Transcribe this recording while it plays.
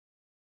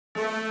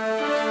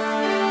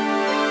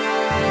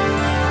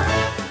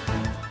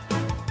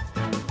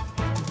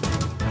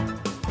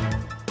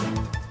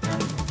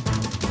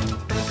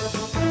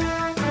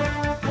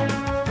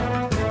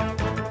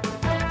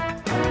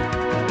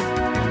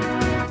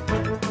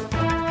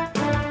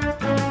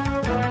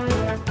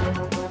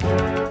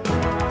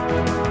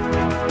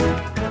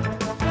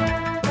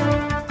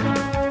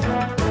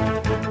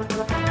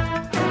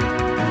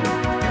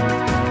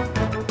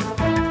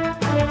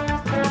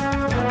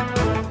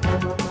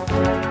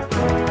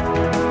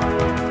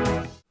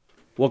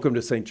Welcome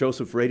to St.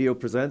 Joseph Radio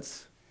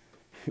Presents.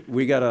 I'll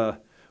do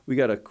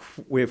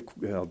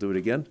it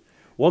again.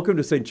 Welcome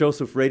to St.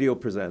 Joseph Radio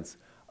Presents.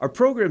 Our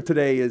program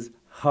today is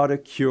How to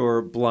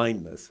Cure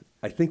Blindness.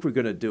 I think we're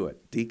going to do it.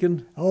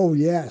 Deacon? Oh,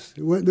 yes.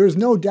 There's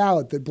no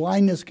doubt that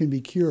blindness can be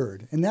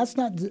cured. And that's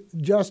not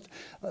just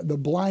the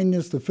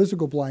blindness, the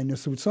physical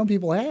blindness that some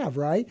people have,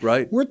 right?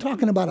 Right. We're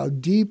talking about a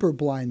deeper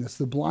blindness,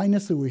 the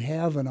blindness that we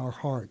have in our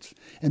hearts.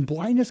 And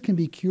blindness can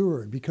be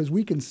cured because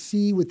we can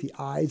see with the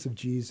eyes of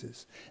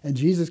Jesus. And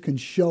Jesus can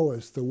show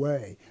us the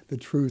way, the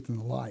truth, and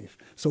the life.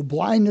 So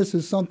blindness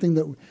is something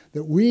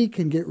that we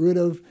can get rid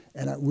of,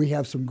 and we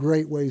have some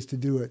great ways to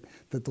do it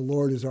that the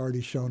Lord has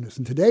already shown us.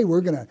 And today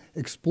we're going to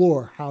explore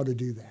how to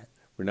do that.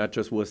 We're not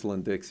just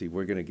whistling Dixie.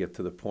 We're going to get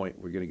to the point.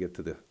 We're going to get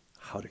to the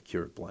how to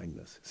cure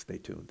blindness. Stay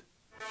tuned.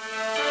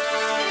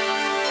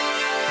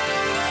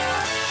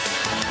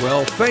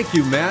 Well, thank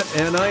you, Matt.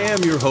 And I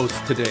am your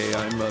host today.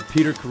 I'm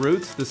Peter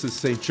Karutz. This is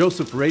St.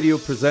 Joseph Radio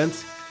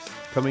Presents,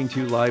 coming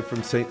to you live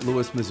from St.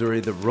 Louis, Missouri,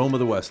 the Rome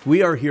of the West.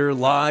 We are here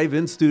live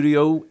in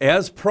studio,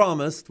 as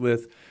promised,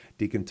 with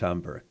Deacon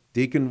Tom Burke.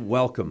 Deacon,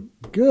 welcome.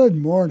 Good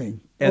morning.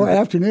 Or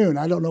afternoon.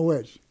 I don't know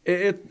which.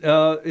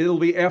 It'll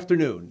be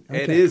afternoon.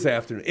 Okay. It is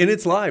afternoon. And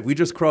it's live. We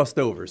just crossed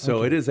over.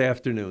 So It is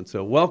afternoon.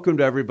 So welcome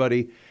to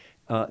everybody.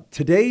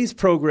 Today's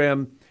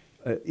program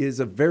is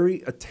a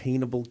very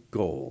attainable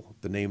goal,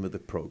 the name of the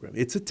program.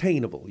 It's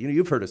attainable. You know,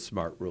 you've heard of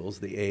SMART rules.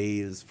 The A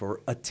is for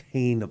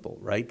attainable,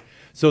 right?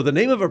 So the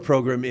name of our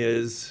program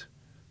is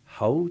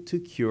How to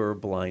Cure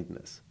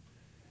Blindness.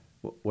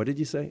 What did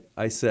you say?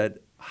 I said,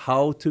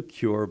 How to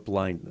Cure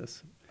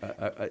Blindness.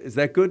 Is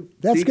that good?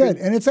 That's Deacon? good.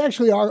 And it's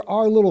actually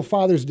our little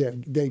Father's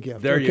Day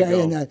gift. There you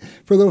go. And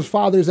for those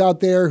fathers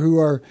out there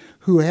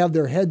who have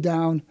their head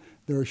down,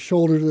 their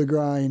shoulder to the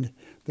grind,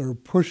 they're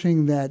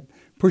pushing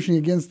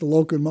against the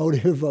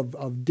locomotive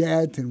of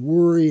debt and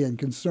worry and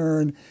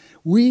concern,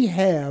 we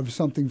have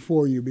something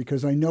for you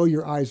because I know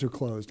your eyes are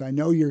closed. I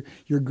know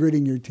you're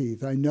gritting your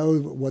teeth. I know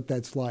what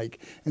that's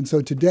like. And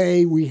so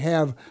today we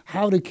have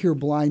How to Cure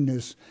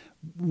Blindness,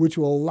 which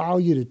will allow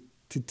you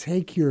to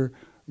take your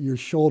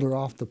shoulder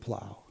off the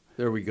plow.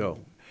 There we go.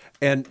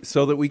 And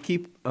so that we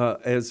keep,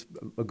 as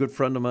a good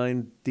friend of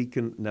mine,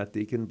 not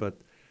Deacon,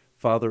 but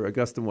Father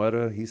Augustine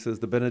Weta, he says,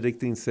 the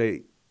Benedictines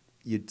say,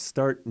 you'd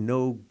start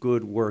no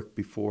good work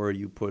before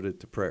you put it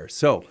to prayer.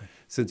 So,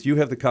 since you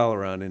have the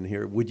collar on in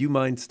here, would you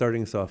mind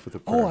starting us off with a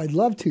prayer? Oh, I'd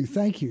love to.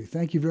 Thank you.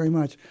 Thank you very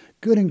much.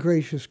 Good and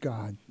gracious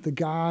God, the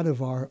God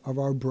of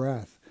our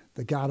breath,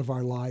 the God of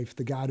our life,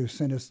 the God who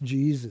sent us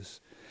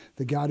Jesus,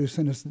 the God who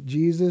sent us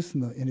Jesus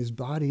in his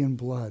body and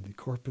blood, the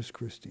Corpus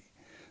Christi,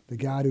 the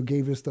God who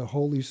gave us the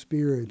Holy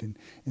Spirit and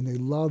the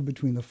love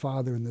between the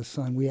Father and the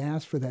Son. We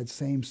ask for that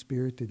same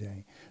Spirit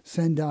today.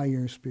 Send out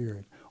your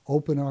Spirit.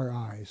 Open our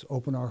eyes,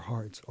 open our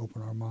hearts,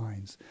 open our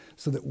minds,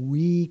 so that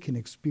we can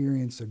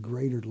experience a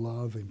greater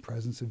love and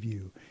presence of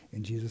you.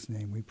 In Jesus'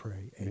 name we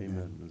pray.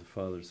 Amen. The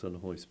Father, Son,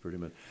 and Holy Spirit.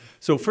 Amen.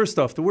 So first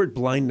off, the word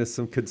blindness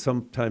could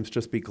sometimes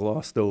just be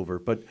glossed over,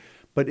 but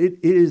it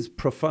is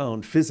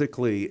profound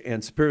physically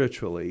and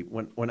spiritually.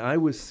 When I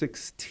was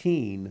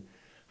 16,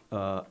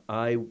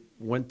 I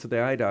went to the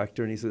eye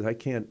doctor, and he says, I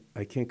can't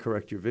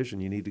correct your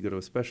vision. You need to go to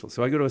a specialist.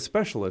 So I go to a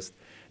specialist,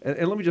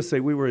 and let me just say,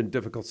 we were in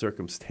difficult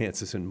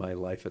circumstances in my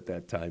life at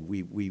that time.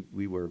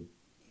 We were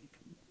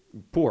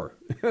poor.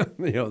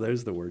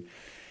 There's the word.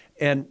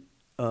 And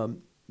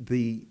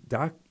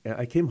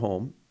I came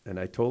home, and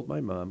I told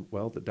my mom,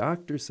 well, the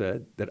doctor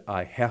said that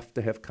I have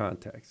to have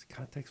contacts.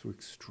 Contacts were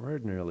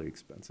extraordinarily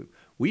expensive.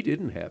 We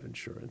didn't have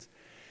insurance.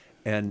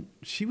 And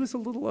she was a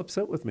little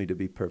upset with me, to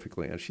be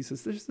perfectly honest. She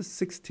says, there's this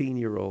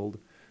 16-year-old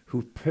who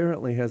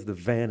apparently has the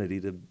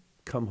vanity to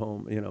come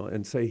home,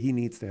 and say he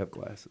needs to have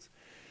glasses.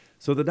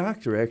 So the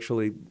doctor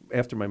actually,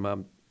 after my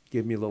mom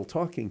gave me a little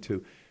talking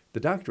to, the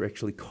doctor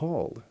actually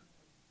called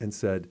and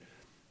said,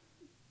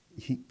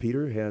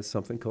 Peter has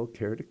something called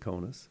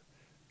keratoconus,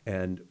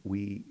 and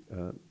we,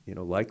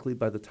 likely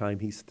by the time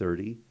he's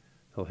 30,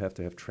 he'll have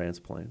to have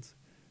transplants.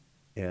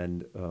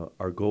 And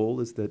our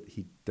goal is that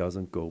he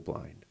doesn't go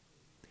blind.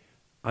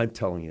 I'm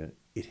telling you,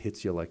 it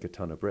hits you like a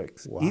ton of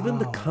bricks. Wow. Even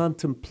the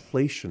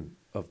contemplation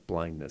of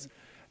blindness.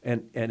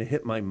 And it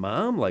hit my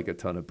mom like a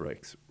ton of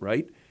bricks,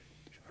 right?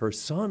 Her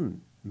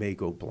son may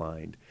go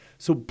blind.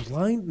 So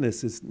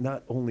blindness is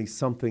not only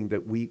something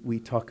that we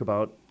talk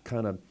about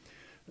kind of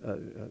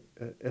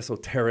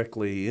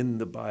esoterically in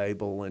the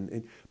Bible,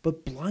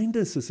 but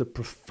blindness is a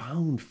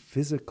profound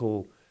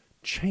physical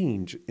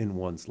change in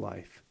one's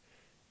life.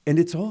 And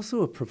it's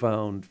also a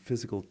profound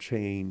physical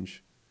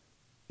change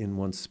in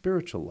one's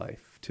spiritual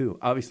life too.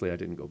 Obviously, I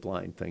didn't go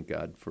blind, thank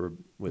God,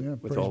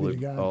 with all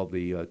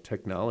the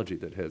technology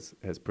that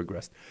has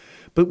progressed.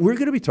 But we're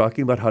going to be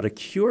talking about how to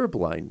cure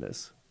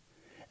blindness.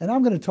 And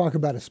I'm going to talk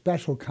about a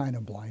special kind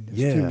of blindness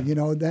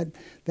too.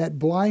 That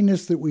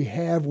blindness that we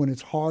have when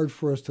it's hard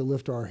for us to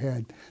lift our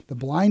head. The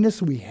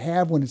blindness we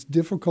have when it's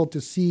difficult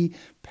to see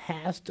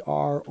past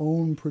our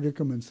own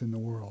predicaments in the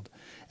world.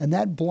 And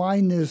that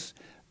blindness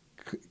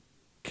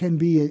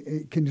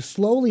can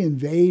slowly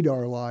invade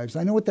our lives.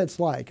 I know what that's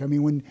like. I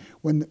mean,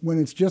 when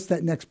it's just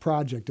that next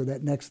project or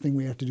that next thing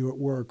we have to do at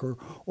work, or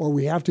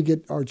we have to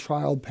get our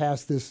child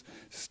past this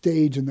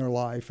stage in their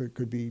life. It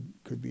could be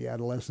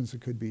adolescence.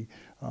 It could be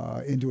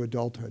into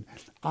adulthood.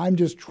 I'm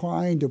just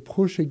trying to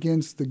push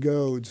against the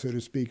goad, so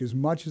to speak, as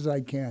much as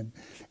I can,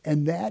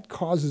 and that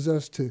causes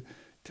us to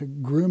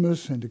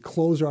grimace and to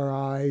close our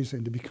eyes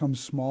and to become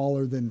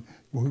smaller than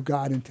who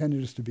God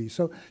intended us to be.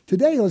 So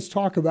today, let's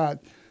talk about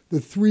the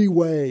three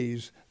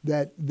ways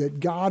that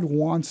God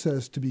wants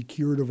us to be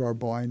cured of our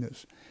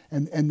blindness.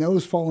 And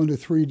those fall into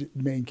three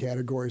main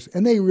categories.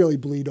 And they really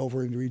bleed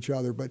over into each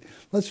other, but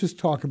let's just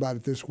talk about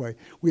it this way.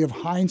 We have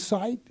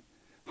hindsight.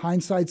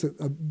 Hindsight's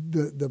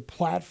the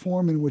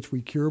platform in which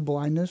we cure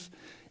blindness.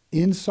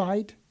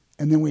 Insight,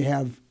 and then we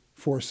have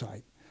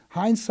foresight.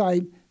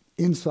 Hindsight,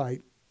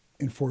 insight,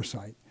 and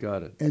foresight.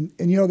 Got it. And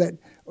you know that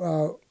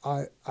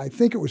I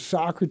think it was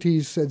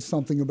Socrates said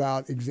something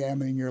about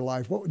examining your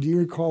life. Do you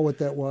recall what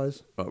that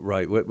was?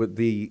 Right. What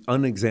the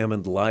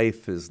unexamined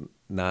life is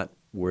not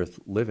worth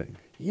living.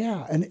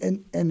 Yeah,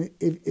 and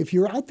if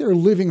you're out there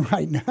living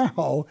right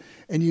now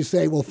and you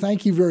say, well,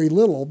 thank you very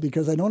little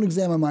because I don't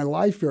examine my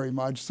life very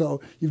much, so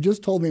you've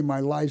just told me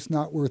my life's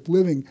not worth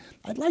living,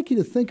 I'd like you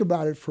to think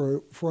about it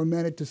for a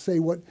minute to say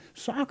what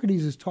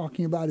Socrates is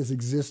talking about is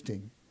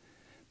existing.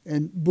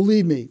 And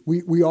believe me,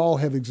 we all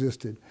have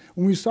existed.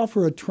 When we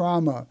suffer a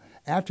trauma,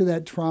 after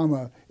that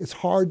trauma, it's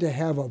hard to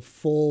have a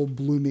full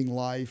blooming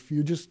life.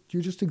 You're just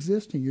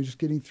existing. You're just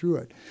getting through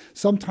it.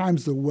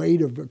 Sometimes the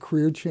weight of a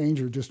career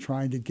change or just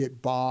trying to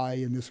get by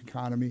in this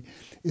economy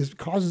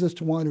causes us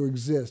to want to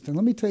exist. And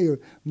let me tell you,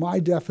 my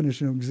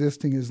definition of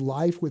existing is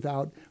life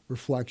without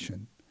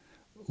reflection,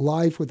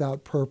 life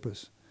without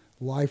purpose,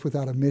 life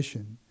without a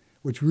mission,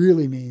 which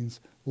really means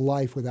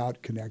life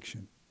without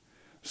connection.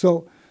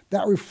 So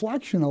that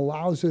reflection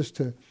allows us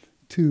to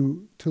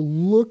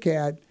look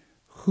at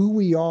who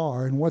we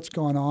are and what's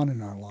gone on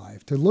in our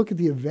life, to look at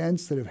the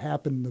events that have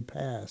happened in the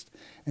past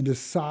and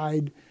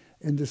decide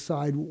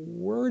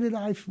where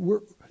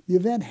the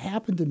event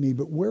happened to me,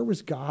 but where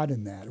was God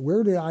in that?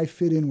 Where did I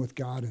fit in with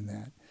God in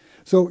that?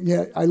 So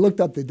yeah, I looked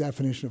up the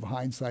definition of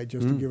hindsight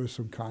just to give us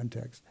some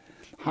context.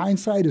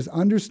 Hindsight is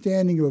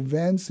understanding of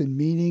events and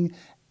meaning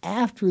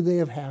after they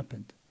have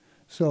happened.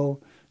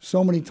 So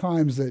many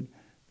times that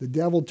the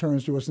devil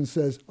turns to us and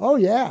says, oh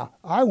yeah,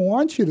 I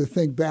want you to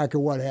think back of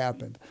what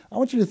happened. I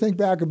want you to think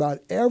back about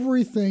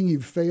everything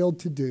you failed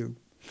to do.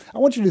 I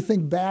want you to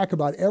think back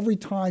about every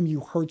time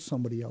you hurt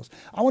somebody else.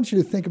 I want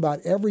you to think about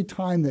every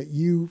time that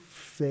you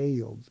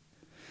failed.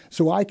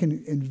 So I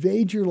can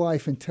invade your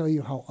life and tell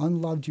you how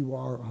unloved you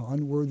are, how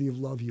unworthy of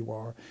love you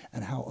are,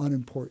 and how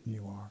unimportant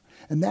you are.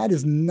 And that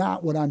is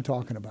not what I'm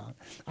talking about.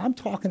 I'm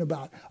talking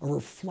about a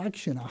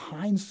reflection, a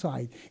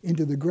hindsight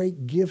into the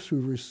great gifts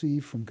we've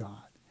received from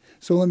God.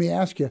 So let me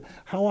ask you,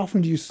 how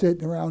often do you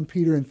sit around,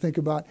 Peter, and think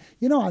about,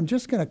 I'm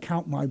just going to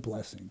count my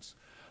blessings?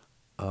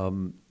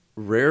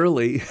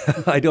 Rarely.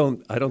 I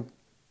don't.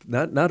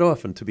 Not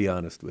often, to be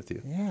honest with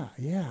you.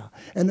 Yeah.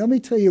 And let me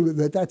tell you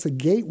that's a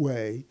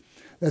gateway.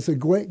 That's a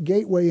great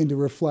gateway into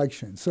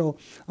reflection. So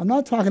I'm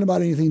not talking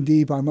about anything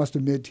deep. I must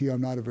admit to you,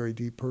 I'm not a very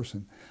deep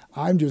person.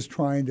 I'm just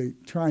trying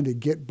to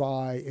get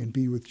by and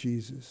be with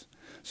Jesus.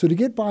 So to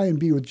get by and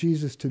be with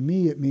Jesus, to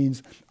me, it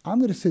means I'm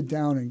going to sit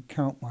down and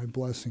count my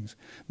blessings.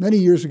 Many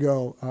years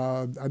ago,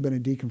 I've been a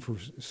deacon for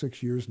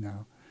 6 years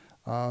now.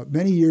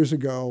 Many years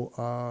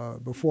ago,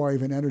 before I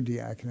even entered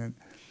diaconate,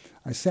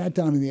 I sat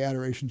down in the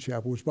Adoration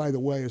Chapel, which, by the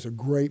way, is a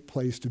great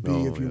place to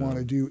be if you want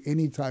to do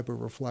any type of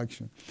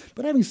reflection.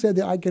 But having said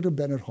that, I could have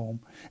been at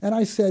home. And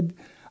I said,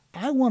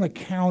 I want to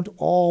count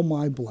all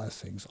my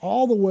blessings,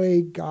 all the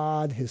way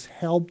God has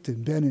helped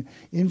and been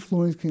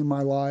influencing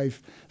my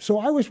life. So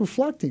I was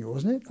reflecting,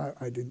 wasn't it?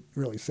 I didn't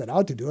really set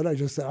out to do it. I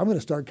just said, I'm going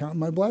to start counting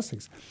my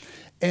blessings.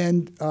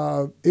 And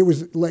it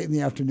was late in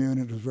the afternoon,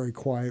 and it was a very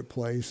quiet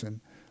place, and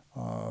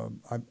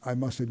I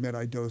must admit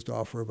I dozed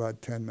off for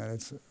about 10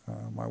 minutes.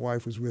 My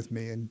wife was with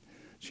me, and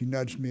she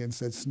nudged me and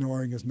said,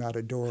 snoring is not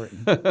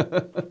adoring.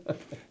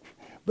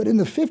 But in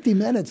the 50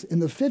 minutes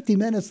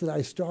that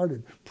I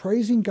started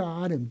praising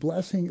God and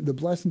blessing the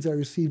blessings I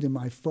received in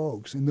my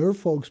folks and their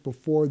folks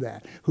before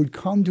that who'd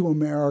come to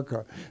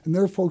America, and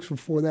their folks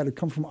before that had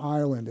come from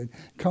Ireland and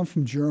come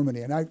from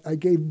Germany, and I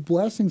gave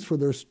blessings for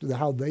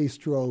how they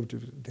strove to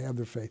have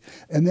their faith.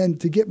 And then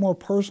to get more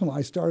personal,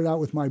 I started out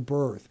with my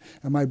birth,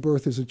 and my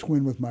birth is a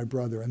twin with my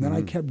brother, and then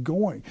I kept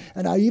going.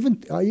 And I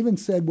even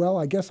said, well,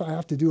 I guess I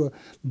have to do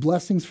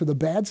blessings for the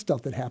bad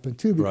stuff that happened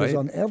too, because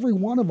on every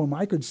one of them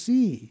I could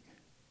see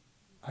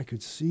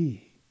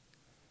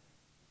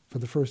for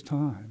the first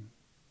time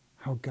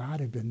how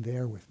God had been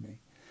there with me.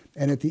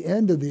 And at the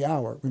end of the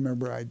hour,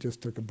 remember I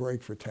just took a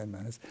break for 10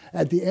 minutes.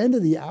 At the end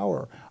of the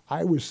hour,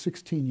 I was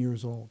 16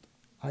 years old.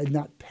 I had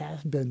not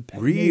been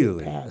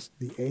past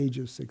the age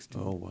of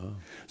 16. Oh, wow.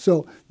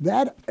 So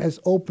that has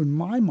opened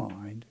my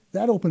mind.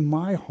 That opened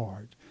my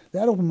heart.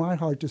 That opened my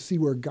heart to see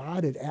where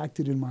God had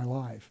acted in my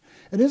life.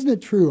 And isn't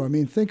it true? I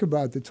mean, think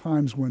about the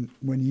times when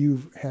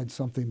you've had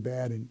something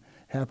bad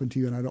happened to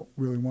you, and I don't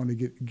really want to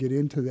get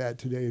into that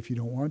today if you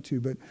don't want to,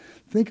 but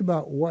think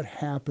about what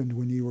happened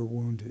when you were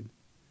wounded,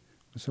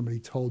 when somebody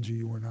told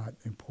you were not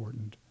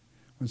important,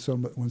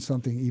 when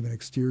something even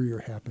exterior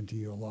happened to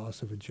you, a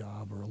loss of a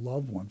job or a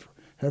loved one, for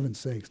heaven's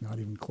sakes, not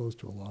even close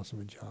to a loss of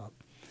a job.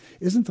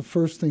 Isn't the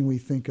first thing we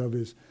think of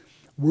is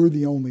we're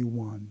the only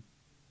one?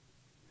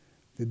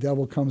 The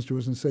devil comes to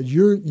us and says,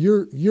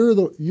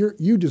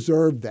 you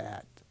deserve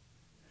that.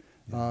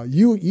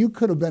 You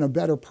could have been a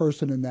better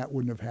person and that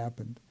wouldn't have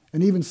happened.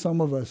 And even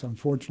some of us,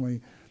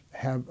 unfortunately,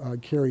 have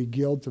carry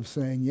guilt of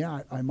saying,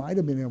 yeah, I might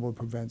have been able to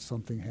prevent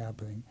something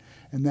happening.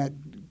 And that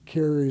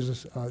carries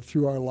us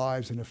through our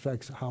lives and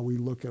affects how we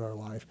look at our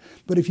life.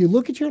 But if you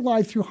look at your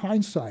life through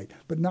hindsight,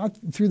 but not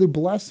through the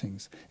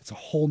blessings, it's a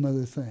whole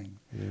nother thing.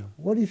 Yeah.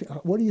 What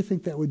do you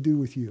think that would do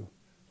with you?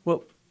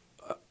 Well,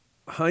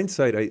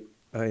 hindsight,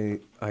 I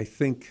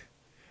think,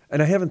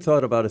 and I haven't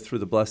thought about it through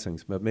the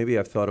blessings, but maybe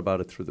I've thought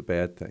about it through the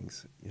bad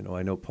things. You know,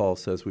 I know Paul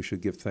says we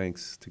should give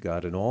thanks to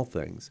God in all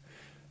things,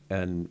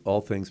 and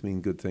all things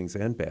mean good things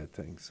and bad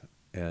things.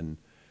 And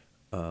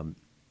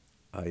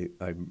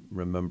I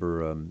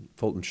remember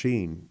Fulton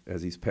Sheen,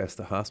 as he's passed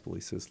the hospital,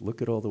 he says,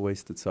 look at all the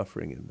wasted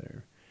suffering in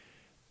there.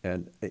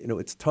 And, you know,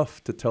 it's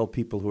tough to tell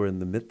people who are in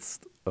the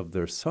midst of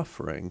their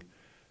suffering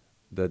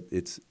that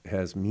it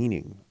has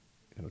meaning.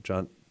 You know,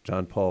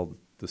 John Paul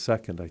II,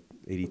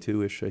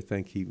 82-ish, I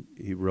think,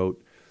 he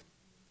wrote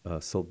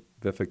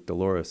Salvific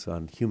Dolores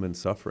on human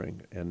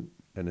suffering, and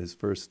his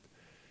first,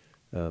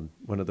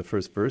 one of the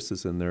first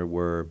verses in there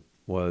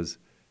was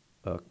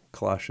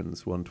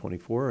Colossians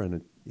 1:24,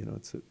 and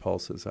Paul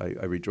says,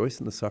 I rejoice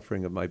in the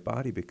suffering of my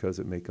body because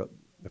it make up,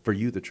 for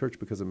you, the church,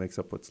 because it makes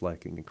up what's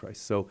lacking in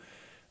Christ. So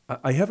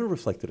I haven't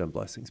reflected on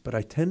blessings, but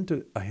I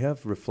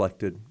have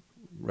reflected,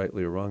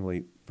 rightly or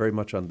wrongly, very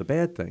much on the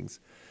bad things,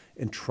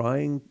 and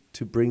trying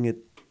to bring it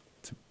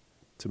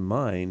to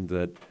mind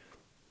that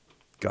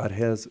God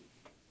has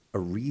a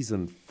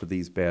reason for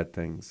these bad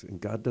things, and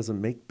God doesn't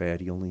make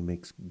bad, he only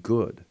makes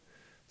good.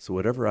 So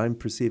whatever I'm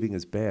perceiving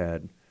as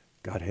bad,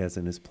 God has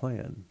in his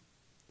plan.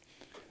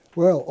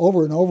 Well,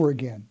 over and over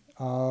again,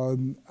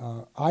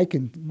 I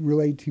can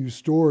relate to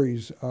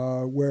stories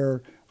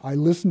where I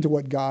listened to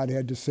what God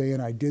had to say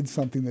and I did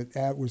something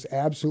that was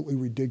absolutely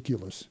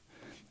ridiculous,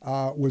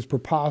 was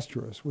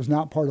preposterous, was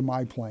not part of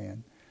my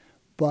plan.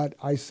 But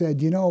I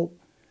said,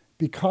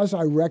 because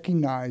I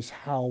recognize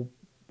how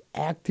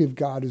active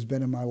God has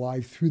been in my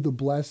life through the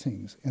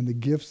blessings and the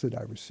gifts that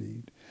I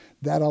received,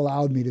 that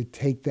allowed me to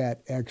take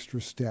that extra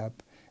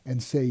step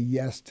and say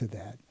yes to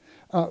that.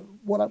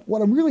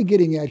 What I'm really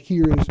getting at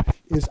here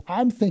is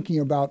I'm thinking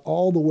about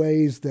all the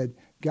ways that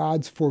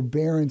God's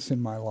forbearance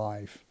in my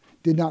life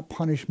did not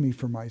punish me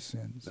for my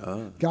sins.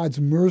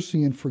 God's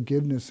mercy and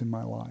forgiveness in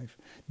my life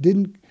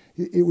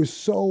it was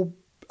so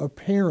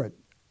apparent,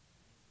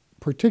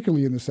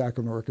 particularly in the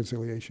sacrament of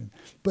reconciliation,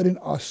 but in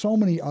so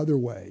many other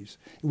ways.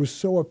 It was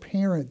so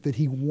apparent that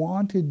he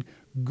wanted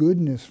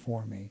goodness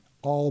for me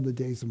all the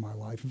days of my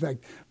life. In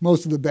fact,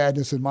 most of the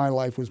badness in my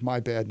life was my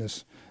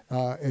badness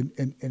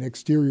and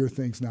exterior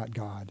things, not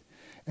God.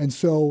 And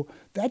so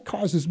that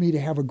causes me to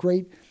have a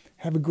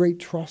great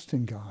trust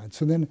in God.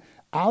 So then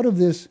out of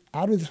this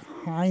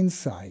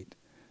hindsight,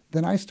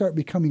 then I start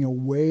becoming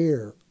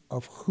aware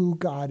of who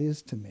God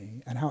is to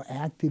me and how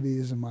active he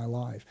is in my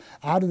life.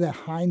 Out of that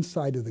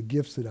hindsight of the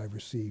gifts that I've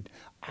received,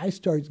 I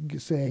start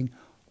saying,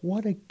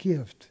 what a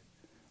gift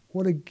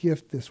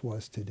this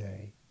was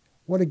today.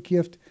 What a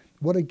gift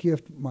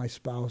my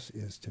spouse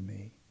is to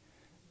me.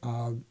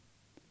 I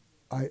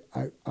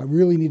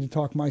really need to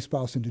talk my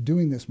spouse into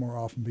doing this more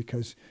often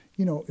because,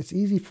 it's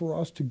easy for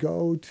us to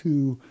go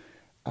to,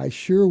 I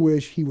sure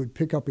wish he would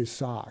pick up his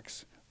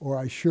socks, or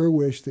I sure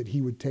wish that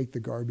he would take the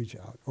garbage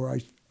out, or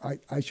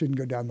I shouldn't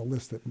go down the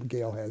list that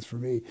Gail has for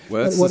me.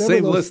 Well, it's the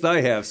same list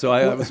I have, so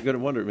I was going to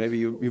wonder, maybe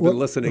you've been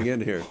listening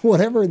in here.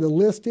 Whatever the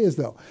list is,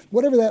 though,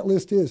 whatever that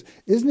list is,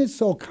 isn't it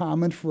so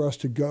common for us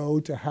to go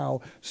to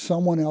how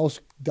someone else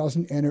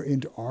doesn't enter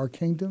into our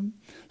kingdom?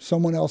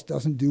 Someone else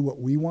doesn't do what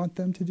we want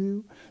them to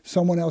do?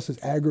 Someone else has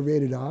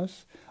aggravated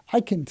us? I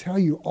can tell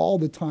you all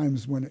the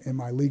times when in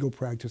my legal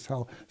practice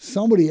how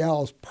somebody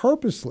else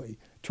purposely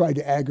tried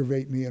to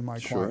aggravate me and my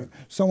client.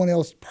 Someone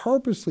else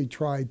purposely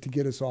tried to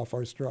get us off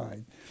our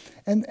stride.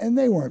 And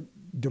they weren't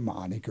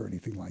demonic or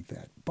anything like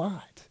that.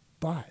 But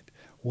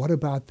what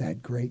about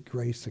that great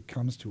grace that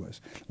comes to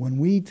us? When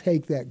we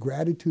take that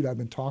gratitude I've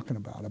been talking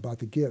about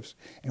the gifts,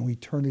 and we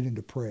turn it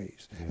into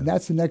praise. Yeah. And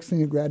that's the next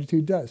thing that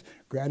gratitude does.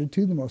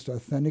 Gratitude, the most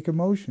authentic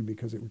emotion,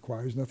 because it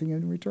requires nothing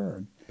in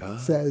return,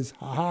 says,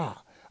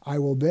 I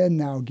will then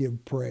now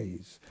give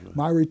praise. Right.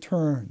 My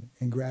return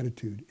in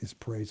gratitude is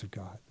praise of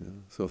God. Yeah.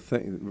 So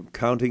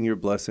counting your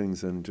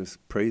blessings and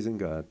just praising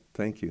God.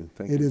 Thank you.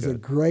 Thank you, God.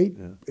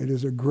 It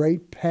is a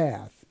great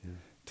path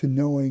to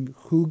knowing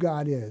who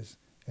God is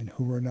and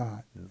who we're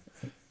not.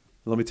 Yeah.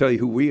 Let me tell you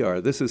who we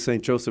are. This is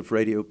St. Joseph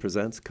Radio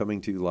Presents,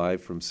 coming to you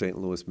live from St.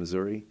 Louis,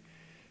 Missouri,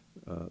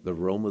 the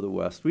Rome of the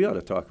West. We ought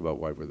to talk about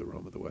why we're the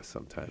Rome of the West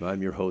sometime.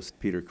 I'm your host,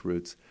 Peter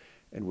Karutz,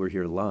 and we're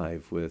here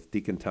live with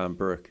Deacon Tom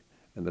Burke.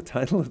 And the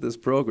title of this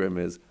program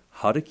is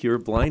How to Cure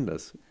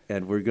Blindness,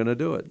 and we're going to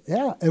do it.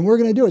 Yeah, and we're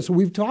going to do it. So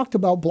we've talked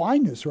about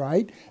blindness,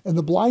 right? And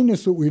the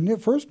blindness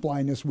first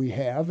blindness we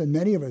have, and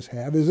many of us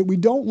have, is that we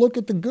don't look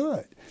at the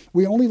good.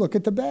 We only look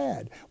at the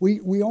bad.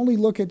 We only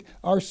look at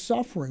our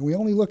suffering. We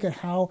only look at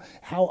how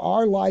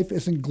our life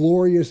isn't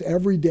glorious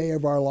every day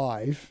of our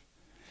life.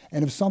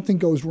 And if something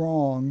goes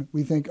wrong,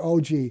 we think, oh,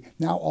 gee,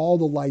 now all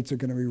the lights are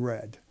going to be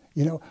red.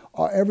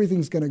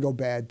 Everything's going to go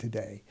bad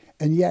today.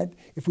 And yet,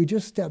 if we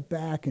just stepped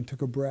back and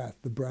took a breath,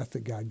 the breath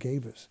that God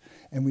gave us,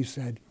 and we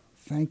said,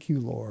 thank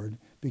you, Lord,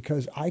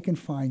 because I can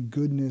find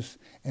goodness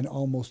in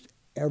almost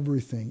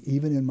everything,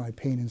 even in my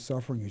pain and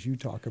suffering, as you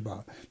talk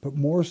about. But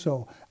more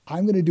so,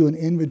 I'm going to do an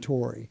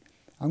inventory.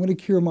 I'm going to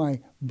cure my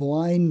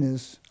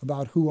blindness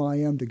about who I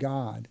am to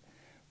God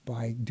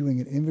by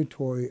doing an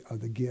inventory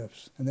of the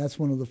gifts. And that's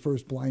one of the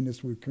first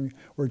blindness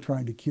we're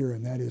trying to cure,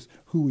 and that is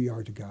who we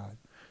are to God.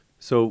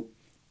 So,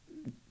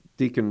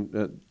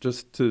 Deacon,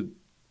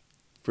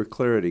 for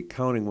clarity,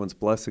 counting one's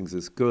blessings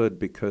is good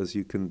because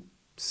you can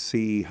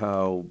see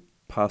how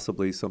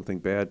possibly something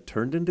bad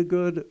turned into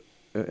good.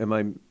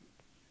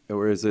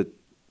 Or is it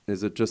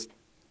just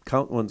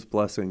count one's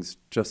blessings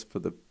just for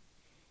the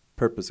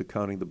purpose of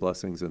counting the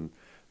blessings and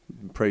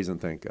praise and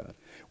thank God?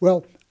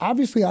 Well,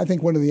 obviously, I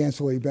think one of the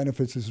ancillary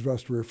benefits is for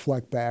us to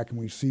reflect back and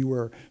we see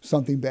where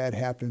something bad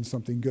happened,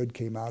 something good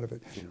came out of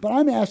it. Yeah. But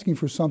I'm asking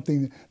for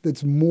something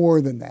that's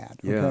more than that,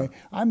 okay? Yeah.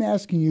 I'm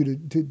asking you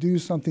to do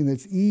something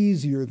that's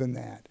easier than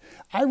that.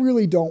 I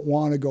really don't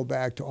want to go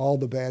back to all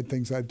the bad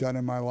things I've done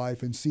in my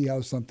life and see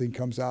how something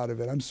comes out of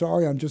it. I'm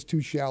sorry, I'm just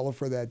too shallow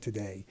for that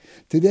today.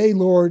 Today,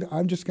 Lord,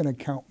 I'm just going to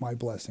count my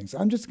blessings.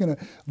 I'm just going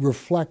to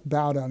reflect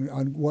back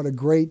on what a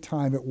great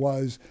time it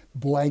was,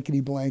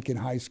 blankety blank in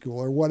high school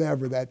or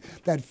whatever, that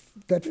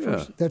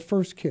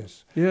first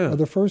kiss, or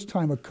the first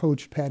time a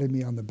coach patted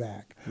me on the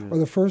back, or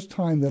the first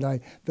time that I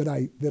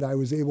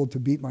was able to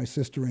beat my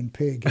sister in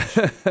pig.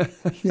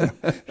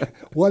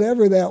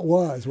 Whatever that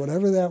was,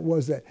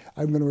 that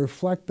I'm going to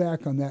reflect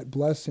back on that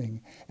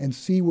blessing and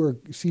see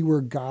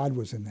where God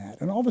was in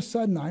that. And all of a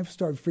sudden, I've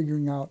started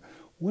figuring out,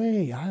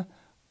 Lord,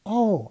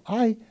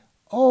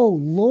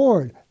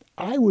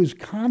 I was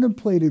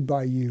contemplated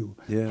by you.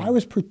 Yeah. I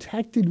was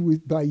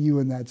protected by you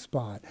in that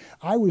spot.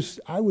 I was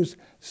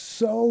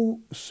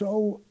so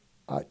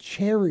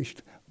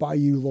cherished by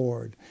you,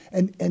 Lord.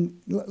 And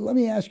let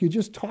me ask you,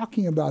 just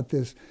talking about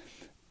this,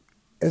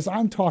 as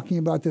I'm talking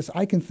about this,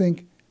 I can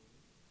think,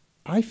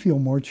 I feel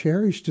more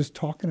cherished just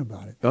talking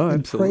about it. Oh, in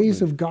absolutely.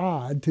 Praise of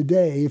God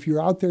today, if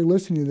you're out there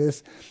listening to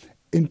this,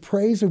 in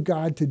praise of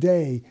God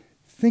today,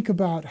 think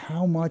about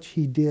how much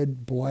he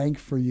did blank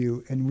for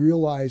you and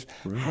realize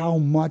how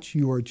much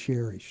you are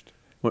cherished.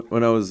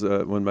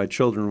 When my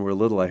children were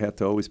little, I had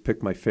to always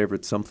pick my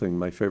favorite something,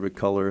 my favorite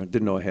color. I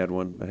didn't know I had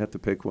one. I had to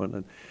pick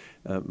one.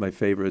 And my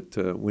favorite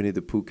Winnie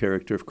the Pooh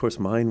character, of course,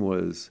 mine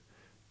was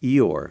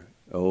Eeyore.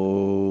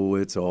 Oh,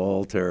 it's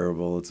all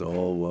terrible.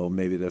 Well,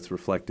 maybe that's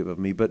reflective of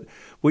me. But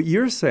what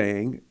you're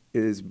saying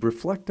is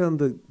reflect on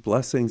the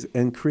blessings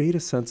and create a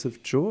sense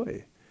of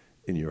joy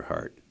in your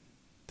heart.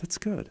 That's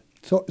good.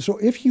 So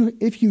if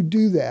you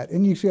do that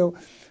and you go,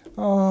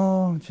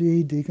 oh,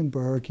 gee, Deacon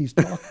Burke, he's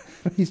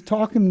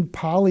talking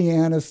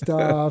Pollyanna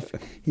stuff.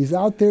 He's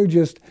out there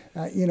just,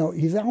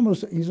 he's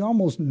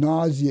almost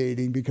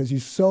nauseating because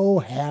he's so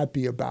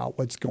happy about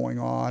what's going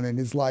on in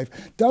his life.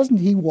 Doesn't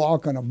he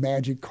walk on a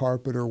magic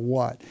carpet or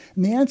what?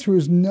 And the answer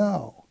is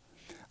no.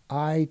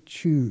 I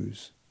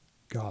choose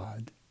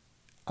God.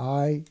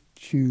 I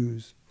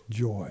choose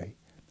joy.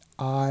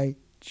 I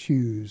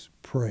choose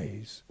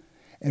praise.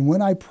 And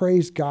when I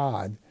praise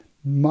God,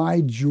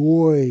 my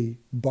joy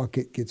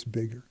bucket gets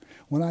bigger.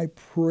 When I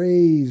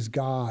praise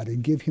God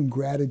and give him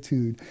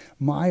gratitude,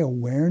 my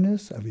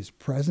awareness of his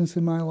presence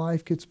in my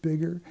life gets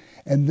bigger.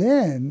 And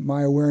then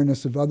my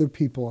awareness of other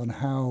people and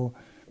how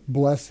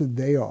blessed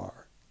they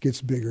are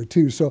gets bigger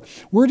too. So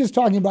we're just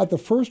talking about the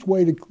first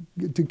way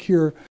to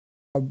cure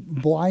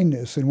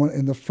blindness.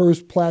 And the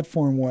first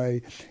platform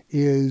way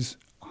is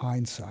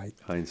hindsight.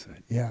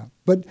 Yeah.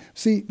 But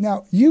see,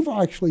 now you've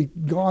actually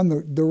gone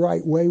the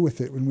right way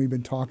with it when we've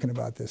been talking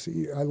about this.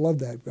 I love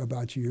that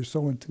about you. You're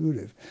so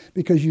intuitive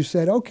because you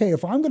said, okay,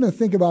 if I'm going to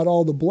think about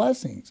all the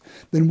blessings,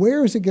 then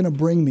where is it going to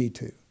bring me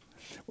to?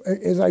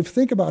 As I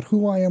think about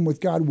who I am with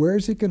God, where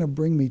is it going to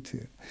bring me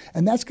to?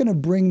 And that's going to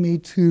bring me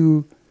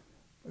to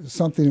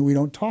something that we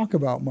don't talk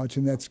about much,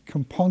 and that's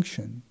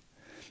compunction.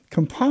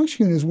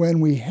 Compunction is when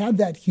we have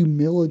that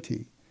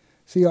humility.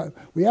 See,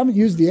 we haven't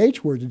used the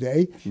H word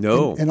today.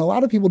 No. And a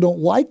lot of people don't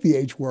like the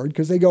H word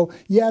because they go,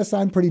 yes,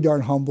 I'm pretty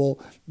darn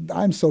humble.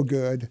 I'm so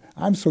good.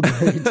 I'm so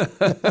great.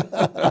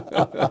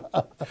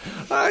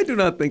 I do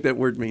not think that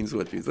word means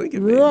what you think it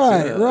means.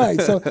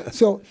 Right.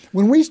 So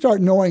when we start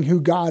knowing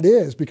who God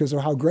is because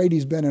of how great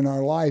he's been in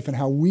our life and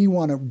how we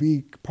want to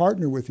be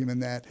partner with him in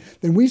that,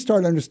 then we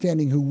start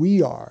understanding who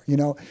we are,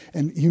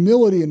 And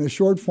humility in the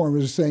short form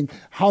is saying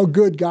how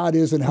good God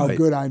is and how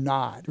good I'm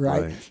not,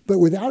 right? But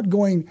without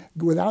going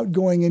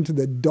into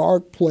the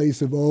dark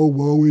place of, oh,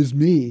 woe is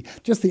me.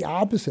 Just the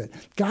opposite.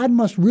 God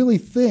must really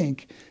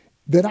think,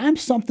 that I'm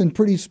something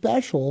pretty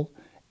special.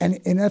 And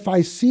if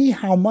I see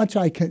how much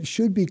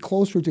should be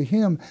closer to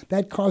him,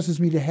 that causes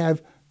me to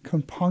have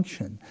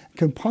compunction.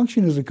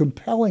 Compunction is a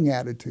compelling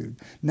attitude.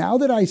 Now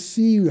that I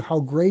see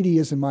how great he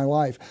is in my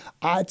life,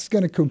 it's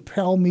going to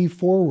compel me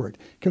forward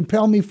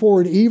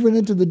even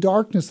into the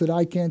darkness that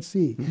I can't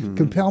see. Mm-hmm.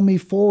 Compel me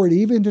forward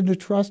even into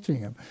trusting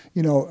him.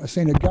 You know,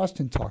 St.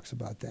 Augustine talks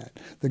about that,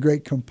 the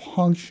great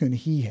compunction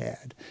he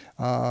had.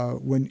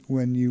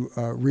 When you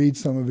read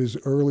some of his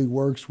early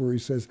works where he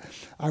says,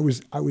 I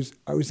was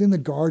in the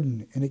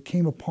garden and it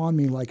came upon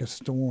me like a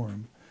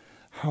storm.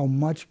 How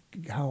much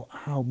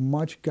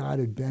God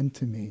had been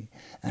to me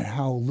and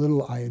how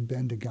little I had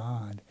been to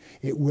God.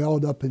 It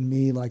welled up in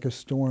me like a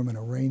storm in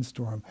a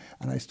rainstorm,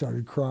 and I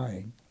started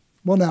crying.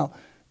 Well, now,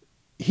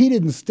 he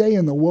didn't stay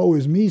in the woe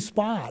is me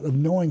spot of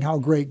knowing how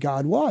great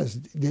God was,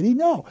 did he?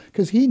 No,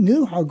 because he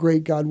knew how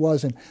great God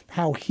was and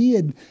how he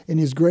had, in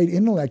his great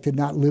intellect, had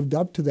not lived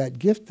up to that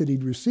gift that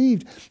he'd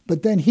received.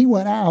 But then he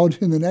went out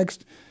in the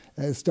next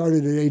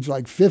started at age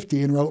like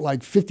 50 and wrote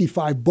like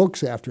 55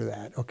 books after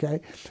that, okay?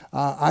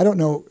 I don't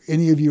know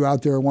any of you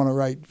out there want to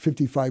write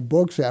 55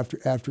 books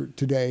after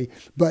today,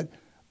 but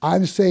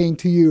I'm saying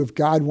to you, if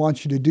God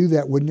wants you to do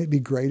that, wouldn't it be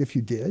great if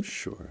you did?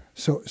 Sure.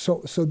 So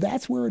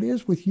that's where it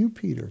is with you,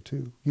 Peter,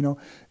 too. You know,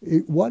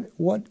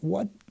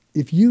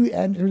 if you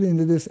entered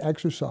into this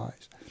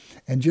exercise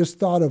and just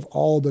thought of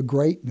all the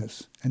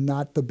greatness and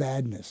not the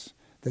badness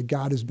that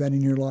God has been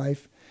in your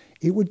life,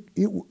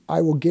 I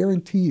will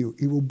guarantee you,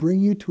 it will bring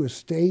you to a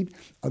state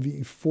of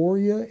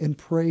euphoria and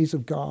praise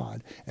of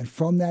God. And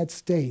from that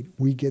state,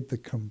 we get the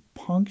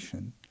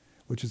compunction,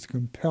 which is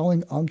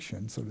compelling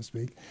unction, so to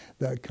speak,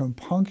 the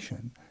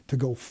compunction to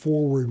go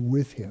forward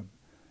with him,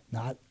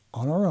 not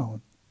on our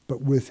own,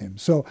 but with him.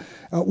 So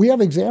we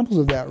have examples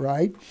of that,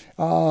 right?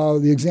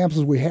 The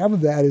examples we have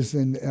of that is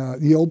in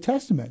the Old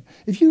Testament.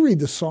 If you read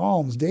the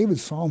Psalms,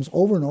 David's Psalms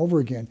over and over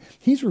again,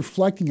 he's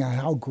reflecting on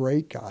how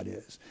great God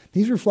is.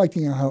 He's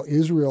reflecting on how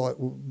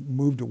Israel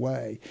moved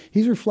away.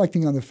 He's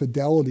reflecting on the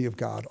fidelity of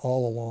God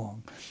all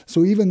along.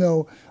 So even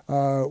though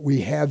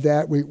we have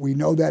that, we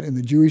know that in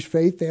the Jewish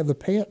faith, they have the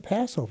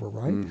Passover,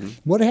 right? Mm-hmm.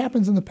 What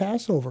happens in the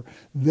Passover?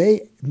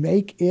 They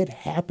make it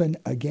happen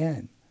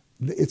again.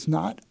 It's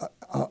not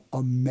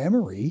a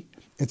memory.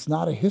 It's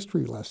not a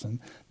history lesson.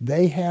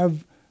 They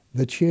have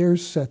the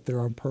chairs set there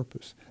on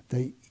purpose.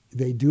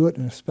 They do it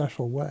in a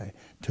special way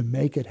to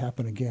make it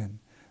happen again.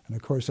 And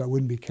of course, I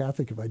wouldn't be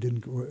Catholic if I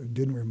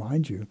didn't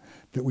remind you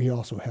that we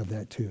also have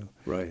that too.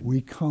 Right. We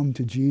come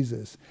to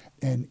Jesus,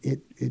 and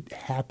it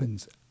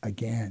happens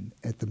again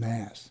at the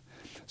Mass.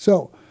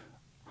 So,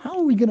 how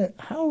are we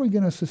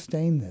gonna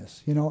sustain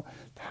this? You know,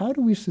 how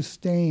do we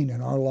sustain in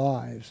our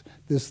lives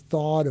this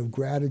thought of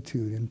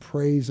gratitude and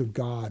praise of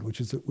God, which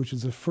is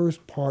the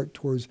first part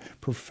towards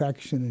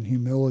perfection and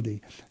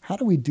humility? How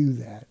do we do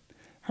that?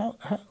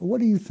 What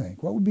do you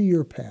think? What would be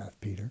your path,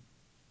 Peter?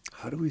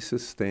 How do we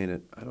sustain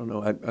it? I don't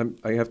know.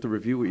 I have to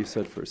review what you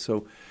said first.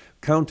 So,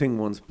 counting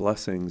one's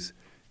blessings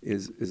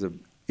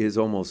is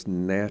almost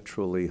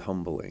naturally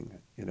humbling.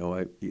 You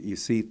know, you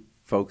see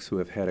folks who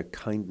have had a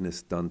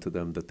kindness done to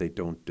them that they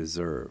don't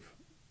deserve,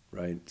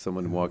 right?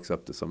 Someone walks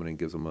up to someone and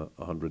gives them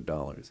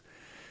 $100.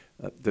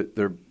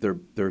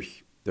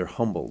 They're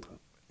humbled,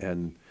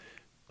 and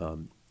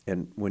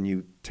when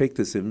you take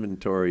this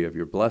inventory of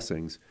your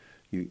blessings,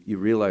 you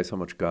realize how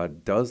much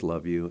God does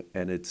love you,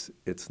 and it's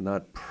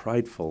not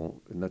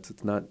prideful, and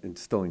it's not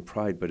instilling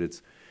pride, but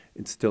it's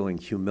instilling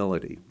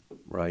humility,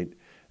 right?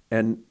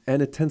 And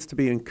it tends to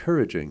be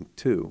encouraging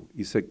too.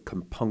 You said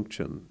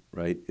compunction,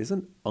 right?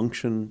 Doesn't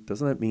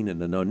that mean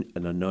an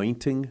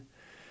anointing?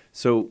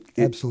 So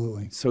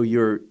absolutely. So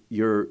you're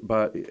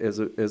as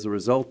a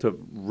result of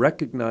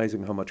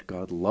recognizing how much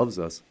God loves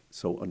us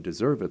so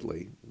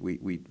undeservedly,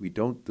 we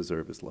don't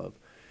deserve his love,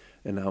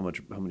 and how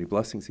many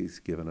blessings he's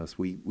given us,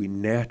 we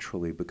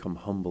naturally become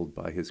humbled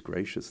by his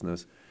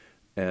graciousness,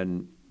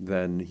 and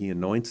then he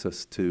anoints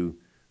us to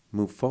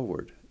move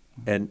forward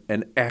and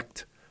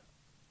act.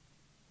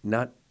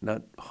 Not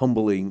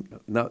humble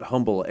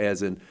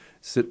as in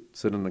sit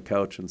on the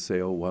couch and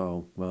say, oh,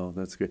 wow, well,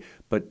 that's great,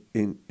 but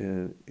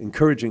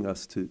encouraging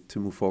us to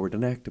move forward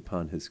and act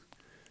upon his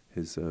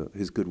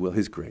goodwill,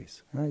 his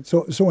grace. Right.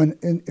 So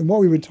in what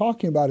we've been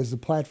talking about is the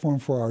platform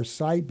for our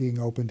sight being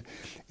opened,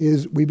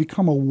 is we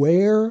become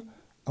aware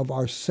of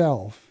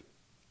ourself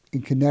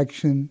in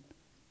connection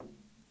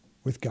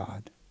with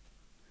God.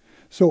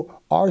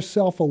 So our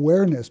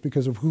self-awareness,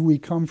 because of who we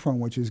come from,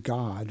 which is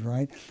God,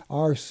 right?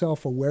 Our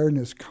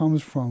self-awareness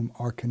comes from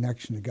our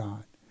connection to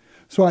God.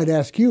 So I'd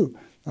ask you,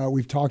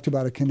 we've talked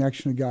about a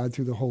connection to God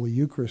through the Holy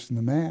Eucharist and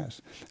the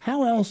Mass.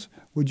 How else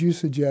would you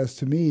suggest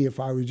to me if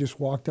I just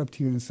walked up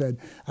to you and said,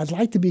 I'd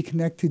like to be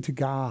connected to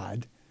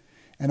God,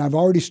 and I've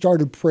already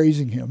started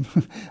praising him.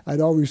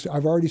 I've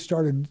already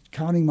started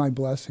counting my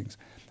blessings.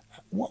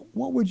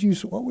 What would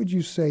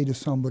you say to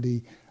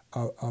somebody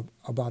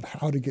about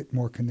how to get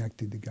more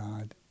connected to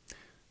God?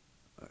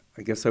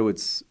 I guess I would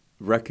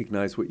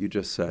recognize what you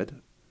just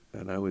said,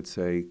 and I would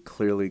say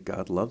clearly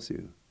God loves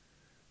you,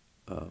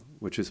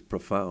 which is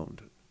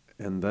profound.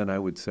 And then I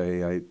would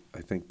say, I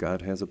think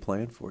God has a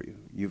plan for you.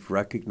 You've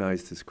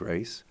recognized his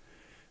grace,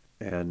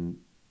 and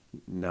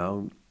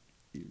now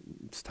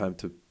it's time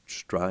to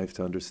strive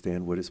to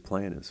understand what his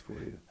plan is for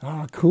you.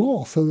 Ah,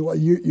 cool. So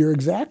you're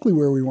exactly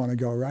where we want to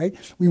go, right?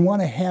 We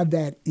want to have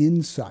that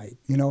insight.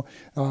 You know,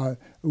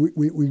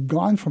 we've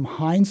gone from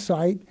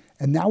hindsight,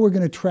 and now we're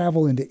going to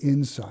travel into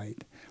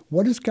insight.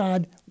 What does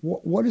God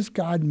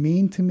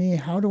mean to me?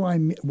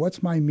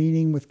 What's my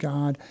meaning with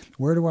God?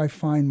 Where do I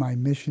find my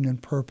mission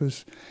and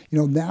purpose? You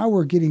know, now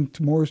we're getting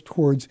more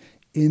towards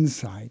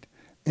insight.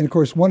 And of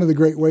course, one of the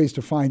great ways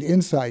to find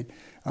insight,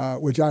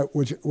 which I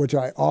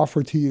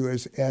offer to you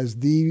as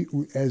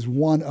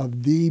one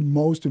of the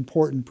most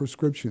important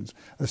prescriptions,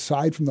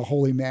 aside from the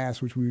Holy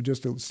Mass, which we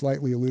just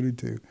slightly alluded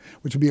to,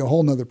 which would be a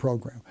whole nother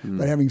program.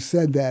 But having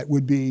said that,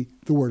 would be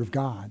the Word of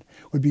God,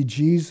 would be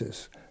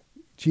Jesus.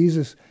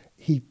 Jesus,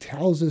 he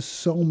tells us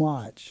so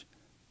much,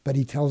 but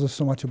he tells us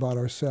so much about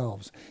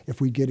ourselves if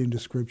we get into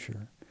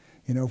Scripture.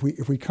 You know,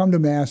 if we come to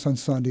Mass on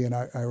Sunday, and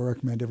I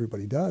recommend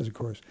everybody does, of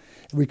course,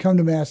 if we come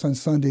to Mass on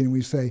Sunday and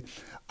we say,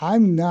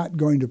 I'm not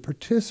going to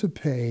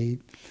participate,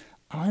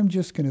 I'm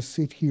just going to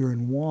sit here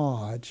and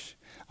watch,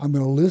 I'm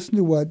going to listen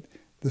to what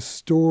the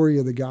story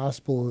of the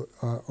gospel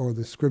or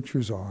the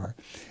Scriptures are,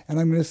 and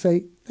I'm going to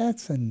say,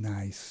 that's a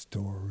nice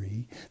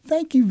story.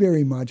 Thank you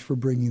very much for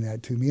bringing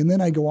that to me. And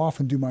then I go off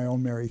and do my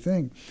own merry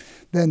thing.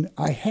 Then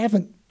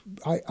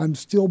I'm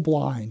still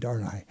blind,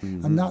 aren't I?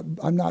 Mm-hmm.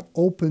 I'm not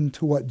open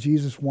to what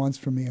Jesus wants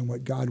from me and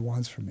what God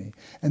wants from me.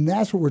 And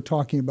that's what we're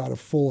talking about, a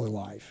fuller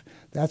life.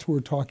 That's what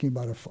we're talking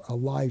about, a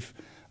life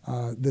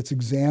that's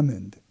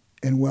examined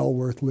and well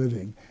worth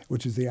living,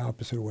 which is the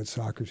opposite of what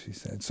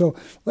Socrates said. So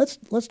let's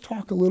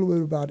talk a little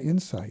bit about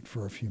insight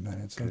for a few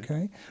minutes,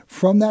 okay?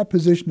 From that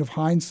position of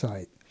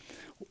hindsight,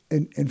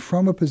 and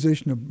from a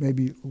position of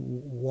maybe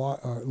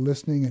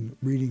listening and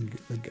reading.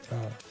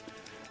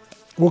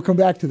 We'll come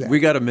back to that. We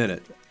got a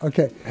minute.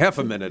 Okay. Half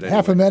a minute. Anyway.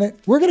 Half a minute.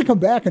 We're going to come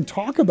back and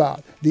talk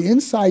about the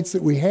insights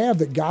that we have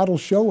that God will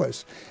show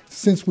us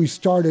since we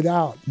started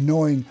out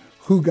knowing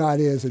who God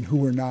is and who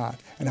we're not,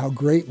 and how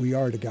great we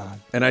are to God.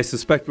 And I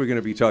suspect we're going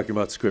to be talking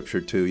about Scripture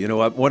too. You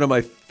know, one of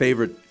my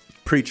favorite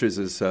preachers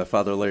is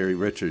Father Larry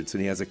Richards,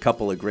 and he has a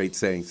couple of great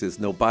sayings. There's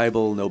no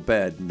Bible, no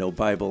bed; no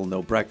Bible,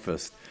 no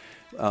breakfast.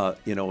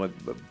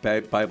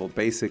 Bible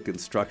basic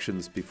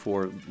instructions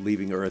before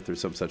leaving Earth or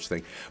some such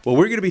thing. Well,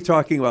 we're going to be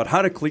talking about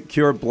how to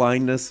cure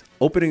blindness,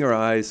 opening our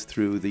eyes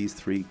through these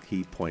three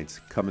key points.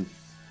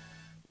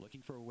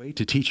 Looking for a way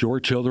to teach your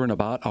children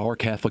about our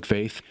Catholic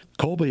faith?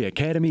 Colby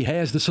Academy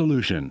has the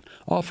solution,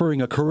 offering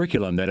a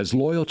curriculum that is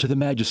loyal to the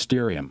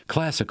magisterium,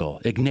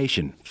 classical,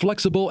 Ignatian,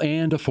 flexible,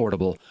 and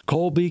affordable.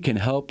 Colby can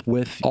help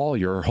with all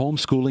your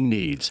homeschooling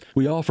needs.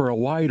 We offer a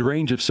wide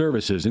range of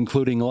services,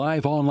 including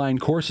live online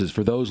courses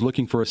for those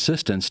looking for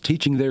assistance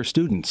teaching their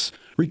students,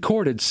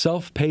 recorded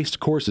self-paced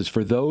courses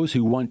for those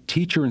who want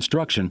teacher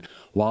instruction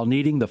while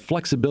needing the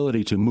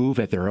flexibility to move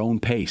at their own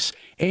pace,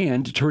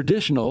 and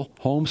traditional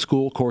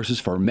homeschool courses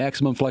for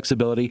maximum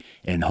flexibility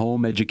and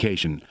home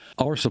education.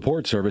 Our support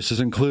services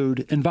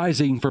include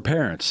advising for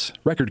parents,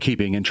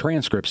 record-keeping and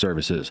transcript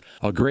services,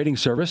 a grading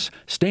service,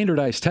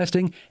 standardized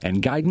testing,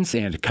 and guidance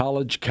and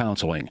college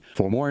counseling.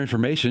 For more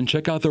information,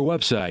 check out their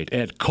website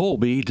at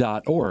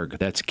kolbe.org.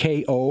 That's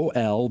KOLBE.org.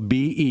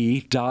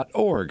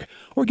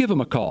 Or give them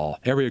a call,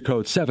 area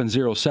code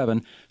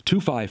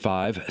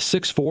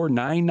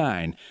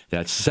 707-255-6499.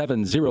 That's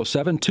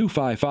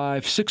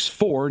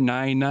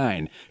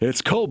 707-255-6499.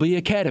 It's Colby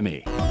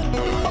Academy.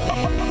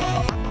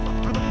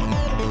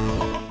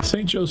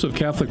 St. Joseph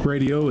Catholic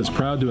Radio is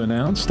proud to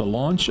announce the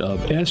launch of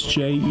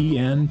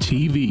SJEN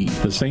TV,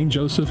 the St.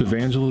 Joseph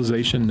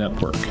Evangelization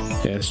Network.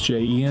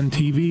 SJEN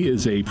TV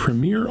is a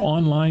premier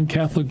online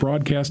Catholic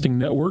broadcasting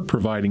network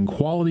providing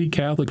quality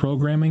Catholic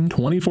programming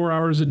 24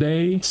 hours a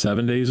day,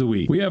 7 days a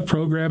week. We have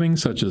programming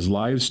such as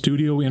live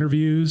studio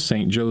interviews,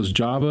 St. Joe's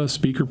Java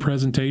speaker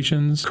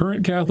presentations,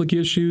 current Catholic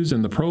issues,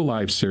 and the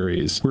Pro-Life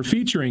series. We're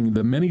featuring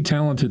the many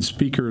talented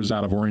speakers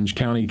out of Orange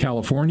County,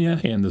 California,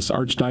 and this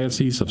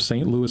Archdiocese of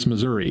St. Louis,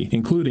 Missouri,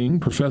 including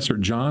Professor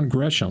John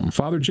Gresham,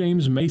 Father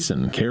James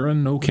Mason,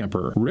 Karen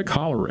Nokemper, Rick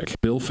Hollerick,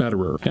 Bill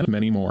Federer, and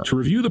many more. To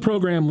review the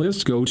program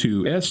list, go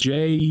to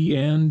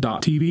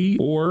sjen.tv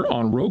or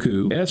on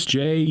Roku,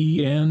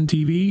 SJEN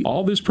TV.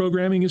 All this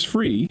programming is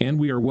free, and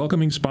we are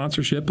welcoming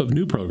sponsorship of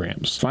new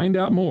programs. Find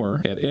out more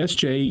at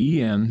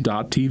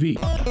sjen.tv.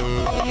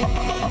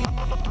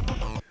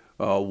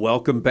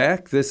 Welcome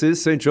back. This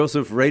is St.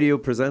 Joseph Radio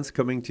Presents,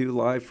 coming to you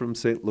live from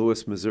St.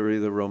 Louis, Missouri,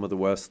 the Rome of the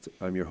West.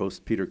 I'm your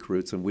host, Peter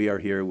Karutz, and we are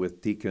here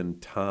with Deacon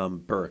Tom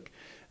Burke.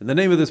 And the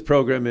name of this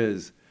program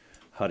is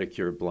How to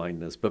Cure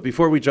Blindness. But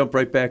before we jump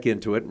right back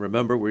into it,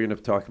 remember, we're going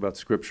to talk about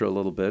Scripture a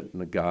little bit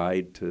and a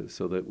guide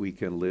so that we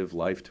can live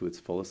life to its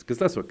fullest, because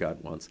that's what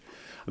God wants.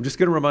 I'm just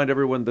going to remind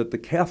everyone that the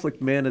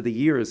Catholic Man of the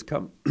Year is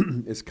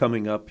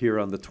coming up here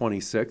on the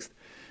 26th.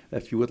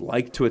 If you would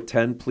like to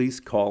attend, please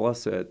call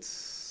us at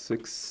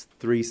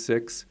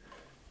 636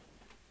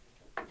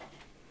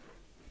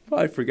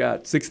 I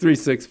forgot.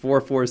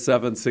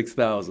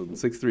 636-447-6000.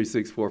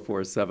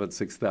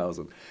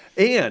 636-447-6000.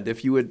 And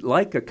if you would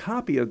like a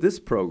copy of this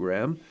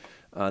program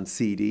on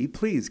CD,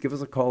 please give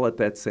us a call at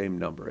that same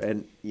number.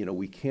 And,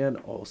 we can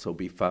also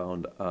be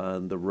found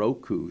on the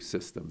Roku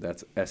system.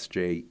 That's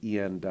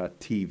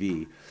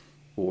SJEN.TV,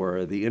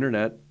 or the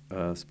internet,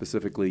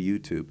 specifically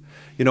YouTube.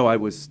 I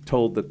was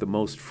told that the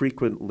most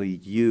frequently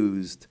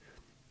used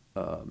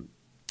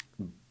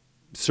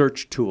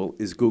search tool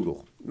is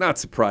Google. Not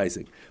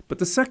surprising. But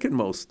the second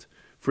most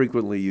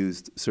frequently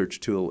used search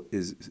tool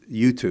is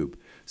YouTube.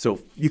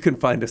 So you can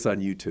find us on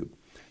YouTube.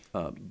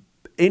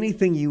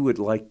 Anything you would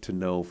like to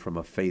know from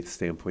a faith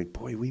standpoint,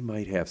 boy, we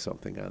might have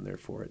something on there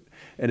for it.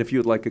 And if you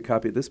would like a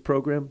copy of this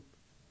program,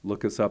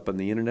 look us up on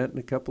the internet in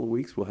a couple of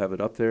weeks. We'll have it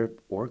up there,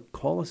 or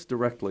call us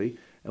directly,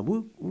 and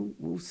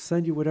we'll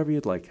send you whatever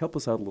you'd like. Help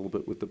us out a little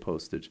bit with the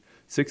postage.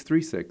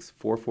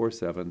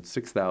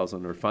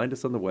 636-447-6000, or find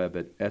us on the web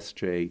at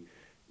SJEN.TV.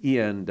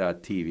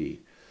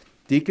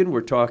 Deacon,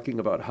 we're talking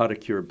about how to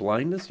cure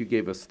blindness. You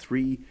gave us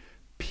 3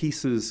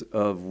 pieces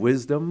of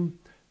wisdom,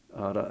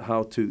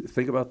 how to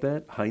think about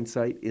that: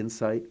 hindsight,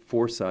 insight,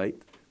 foresight.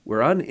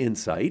 We're on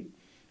insight,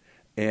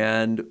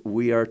 and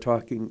we are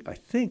talking, I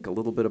think, a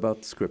little bit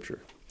about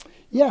Scripture.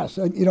 Yes,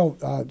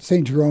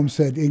 St. Jerome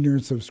said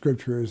ignorance of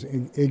Scripture is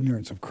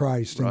ignorance of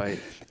Christ. And, right.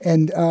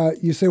 And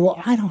you say,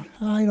 well, I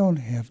don't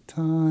have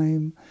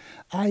time.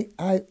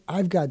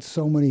 I've got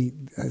so many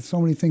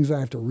things I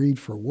have to read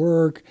for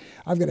work.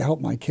 I've got to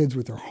help my kids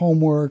with their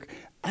homework.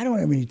 I don't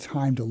have any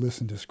time to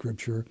listen to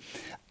Scripture.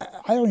 I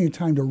don't have any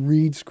time to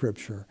read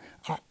Scripture.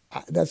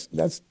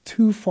 That's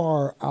too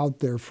far out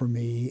there for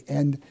me.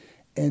 And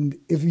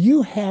if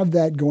you have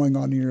that going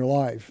on in your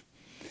life,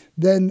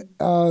 then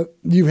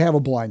you have a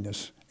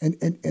blindness.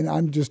 And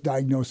I'm just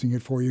diagnosing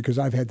it for you because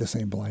I've had the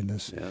same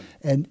blindness. Yeah.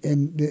 And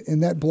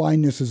that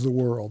blindness is the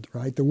world,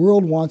 right? The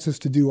world wants us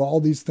to do all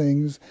these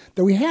things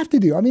that we have to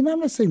do. I mean, I'm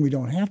not saying we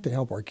don't have to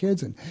help our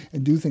kids and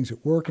do things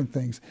at work and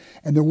things.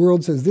 And the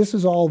world says this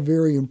is all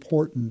very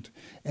important.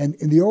 And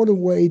the only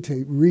way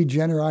to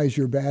regenerate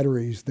your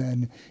batteries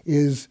then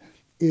is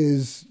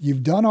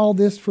you've done all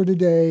this for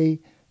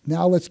today.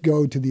 Now let's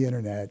go to the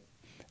internet.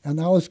 And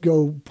now let's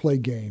go play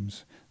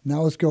games.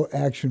 Now let's go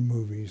action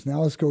movies.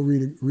 Now let's go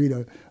read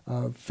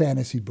a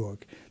fantasy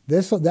book.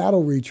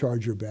 That'll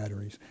recharge your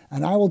batteries.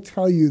 And I will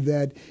tell you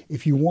that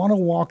if you want to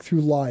walk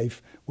through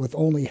life with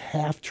only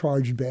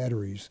half-charged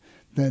batteries,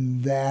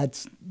 then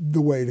that's the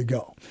way to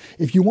go.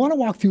 If you want to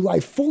walk through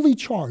life fully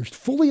charged,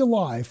 fully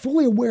alive,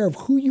 fully aware of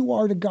who you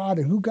are to God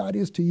and who God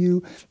is to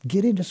you,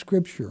 get into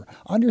Scripture.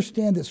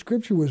 Understand that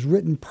Scripture was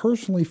written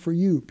personally for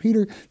you.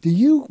 Peter, do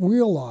you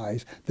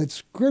realize that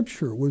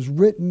Scripture was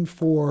written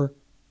for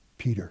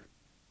Peter?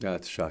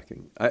 That's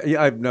shocking.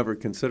 I've never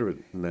considered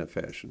it in that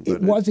fashion. But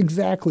it was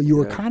exactly. You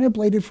were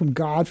contemplated from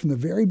God from the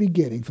very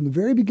beginning. From the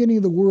very beginning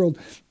of the world,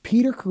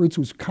 Peter Karutz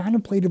was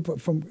contemplated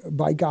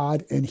by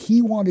God, and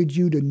he wanted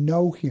you to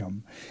know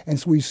him. And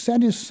so he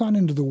sent his son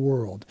into the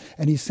world,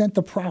 and he sent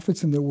the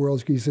prophets in the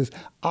world. He says,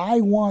 I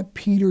want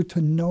Peter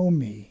to know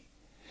me.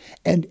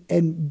 And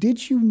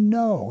did you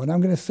know, and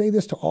I'm going to say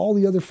this to all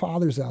the other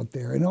fathers out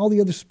there and all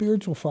the other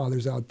spiritual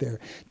fathers out there,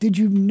 did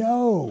you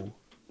know,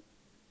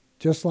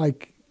 just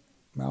like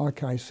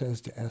Malachi says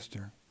to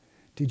Esther,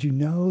 did you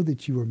know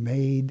that you were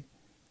made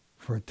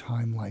for a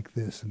time like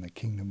this in the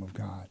kingdom of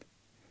God?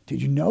 Did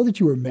you know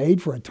that you were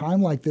made for a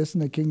time like this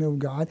in the kingdom of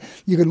God?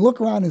 You can look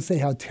around and say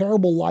how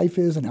terrible life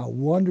is and how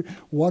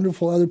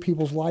wonderful other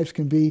people's lives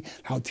can be,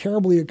 how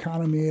terrible the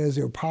economy is,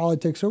 or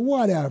politics, or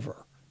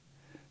whatever.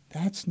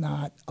 That's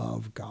not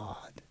of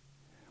God.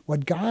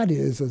 What God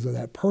is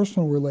that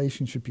personal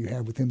relationship you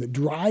have with him that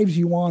drives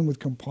you on with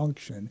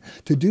compunction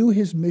to do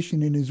his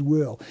mission and his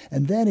will.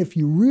 And then if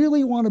you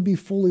really want to be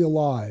fully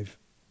alive,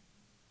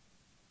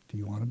 do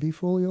you want to be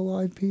fully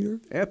alive, Peter?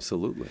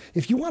 Absolutely.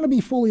 If you want to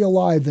be fully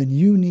alive, then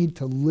you need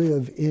to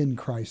live in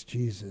Christ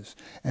Jesus.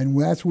 And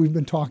that's what we've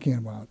been talking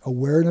about,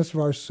 awareness of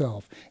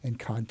ourself in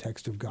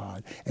context of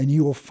God. And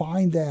you will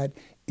find that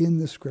in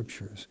the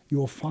Scriptures. You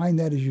will find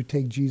that as you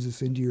take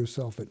Jesus into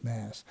yourself at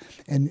Mass.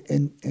 And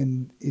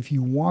if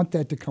you want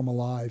that to come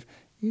alive,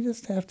 you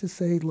just have to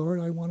say, Lord,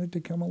 I want it to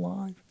come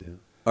alive. Yeah.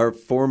 Our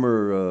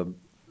former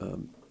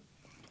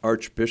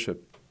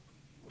Archbishop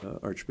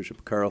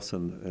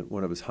Carlson, at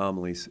one of his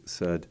homilies,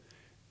 said,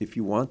 if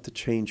you want to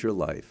change your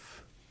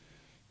life,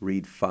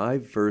 read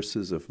 5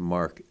 verses of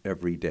Mark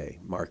every day,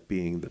 Mark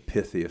being the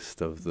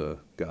pithiest of the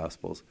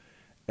Gospels,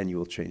 and you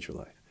will change your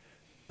life.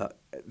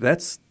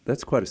 That's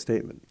quite a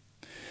statement.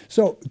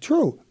 So,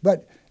 true,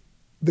 but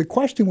the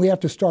question we have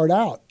to start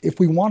out, if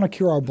we want to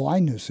cure our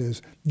blindness,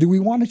 is, do we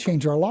want to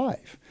change our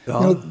life? You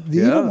go.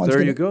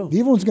 The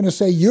evil one's going to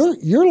say,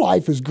 your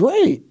life is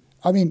great.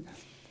 I mean,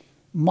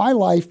 my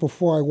life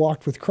before I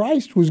walked with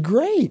Christ was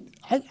great.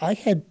 I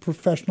had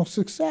professional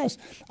success.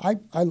 I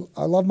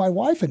love my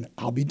wife, and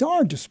I'll be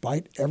darned,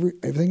 despite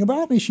everything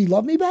about me, she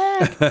loved me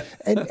back.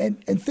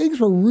 and things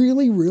were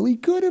really, really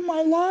good in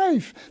my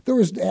life. There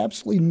was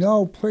absolutely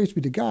no, praise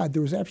be to God,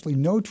 there was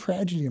absolutely no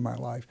tragedy in my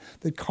life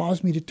that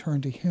caused me to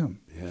turn to him.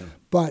 Yeah.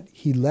 But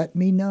he let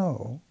me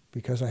know,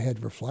 because I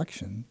had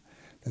reflection,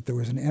 that there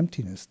was an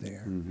emptiness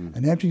there,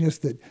 an emptiness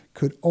that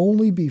could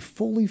only be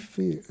fully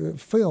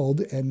filled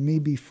and me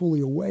be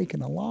fully awake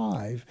and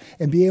alive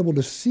and be able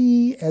to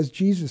see as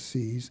Jesus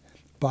sees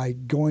by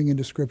going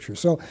into Scripture.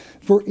 So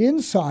for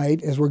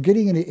insight, as we're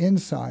getting into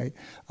insight,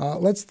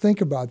 let's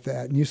think about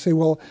that. And you say,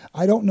 well,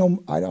 I don't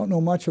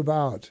know much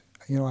about,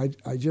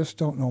 I just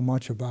don't know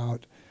much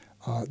about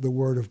the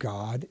Word of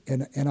God,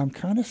 and I'm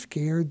kind of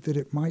scared that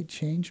it might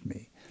change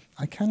me.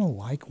 I kind of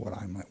like where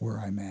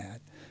I'm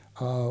at.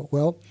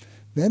 Well,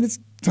 then it's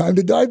time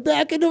to dive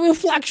back into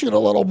reflection a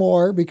little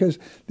more, because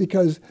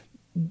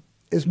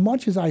as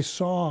much as I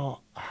saw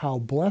how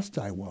blessed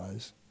I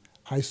was,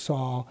 I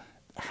saw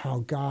how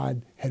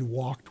God had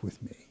walked with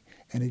me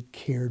and had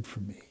cared for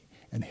me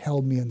and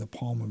held me in the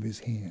palm of his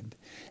hand.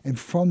 And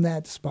from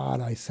that spot,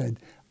 I said,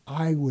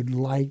 I would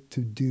like to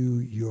do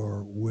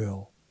your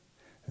will.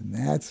 And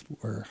that's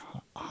where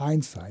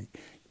hindsight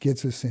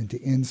gets us into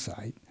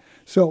insight.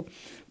 So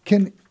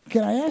can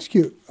I ask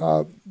you,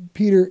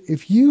 Peter,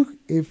 if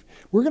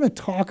we're going to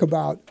talk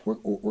about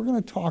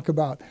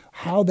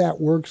how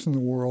that works in the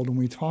world, when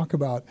we talk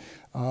about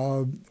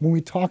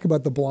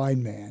the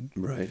blind man,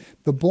 right?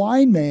 The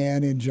blind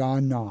man in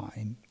John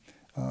 9,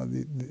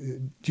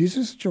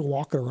 Jesus is just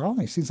walking around.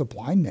 He sees a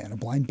blind man, a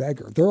blind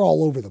beggar. They're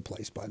all over the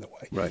place, by the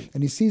way. Right.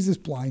 And he sees this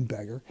blind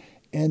beggar.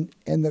 And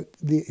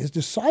his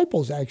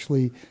disciples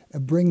actually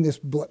bring this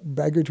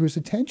beggar to his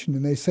attention,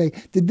 and they say,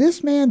 did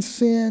this man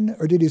sin,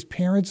 or did his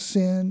parents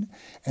sin?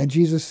 And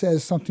Jesus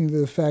says something to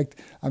the effect,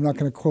 I'm not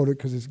going to quote it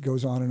because it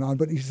goes on,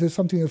 but he says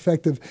something to the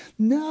effect of,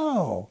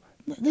 no,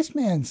 this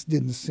man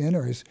didn't sin,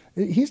 or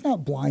he's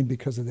not blind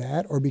because of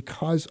that, or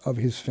because of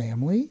his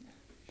family.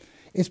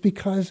 It's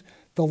because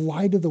the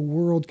light of the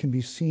world can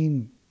be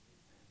seen,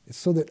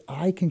 so that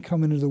I can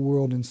come into the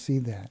world and see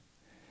that.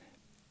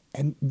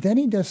 And then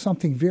he does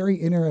something very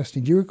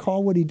interesting. Do you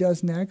recall what he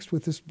does next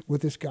with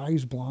this guy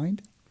who's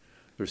blind?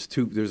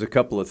 There's a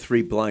couple of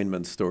three blind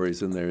men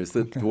stories in there. Is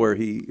that where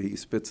he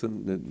spits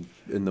in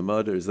the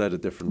mud, or is that a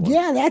different one?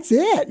 Yeah, that's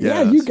it.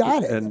 Yeah, you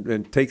got it.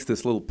 And takes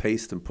this little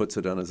paste and puts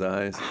it on his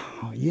eyes.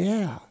 Oh,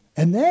 yeah.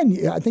 And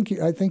then I think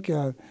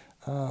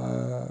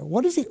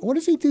what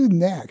does he do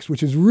next,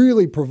 which is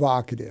really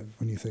provocative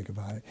when you think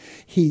about it?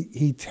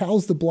 He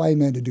tells the blind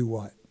man to do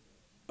what?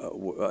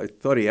 I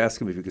thought he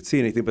asked him if he could see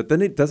anything, but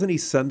then doesn't he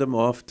send him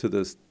off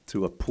to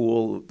a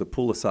pool, the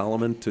Pool of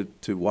Solomon,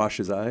 to wash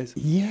his eyes?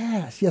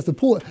 Yes. The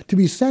pool. To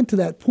be sent to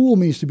that pool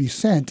means to be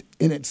sent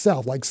in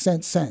itself, like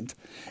sent.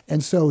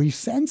 And so he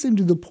sends him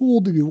to the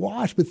pool to be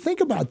washed. But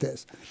think about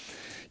this.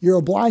 You're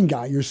a blind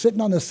guy. You're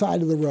sitting on the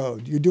side of the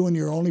road. You're doing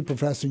your only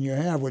profession you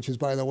have, which is,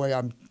 by the way,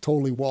 I'm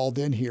totally walled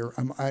in here.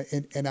 I'm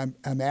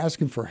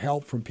asking for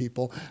help from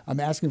people. I'm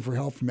asking for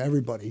help from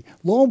everybody.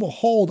 Lo and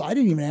behold, I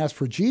didn't even ask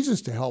for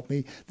Jesus to help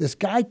me. This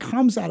guy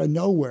comes out of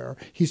nowhere.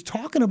 He's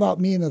talking about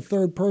me in the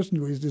third person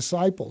to his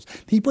disciples.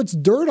 He puts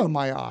dirt on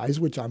my eyes,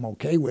 which I'm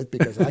okay with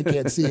because I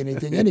can't see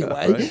anything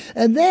anyway. Right.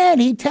 And then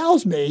he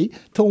tells me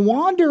to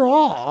wander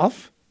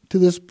off to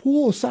this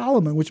Pool of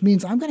Solomon, which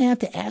means I'm going to have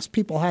to ask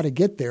people how to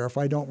get there if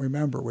I don't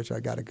remember, which I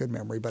got a good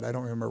memory, but I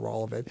don't remember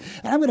all of it.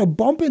 And I'm going to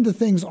bump into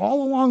things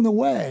all along the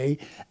way,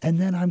 and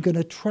then I'm going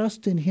to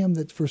trust in him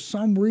that for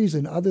some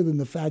reason, other than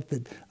the fact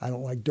that I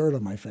don't like dirt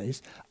on my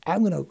face,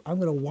 I'm going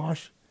to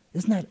wash.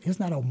 Isn't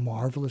that a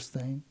marvelous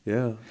thing?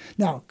 Yeah.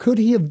 Now, would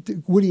he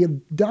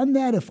have done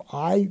that if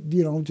I,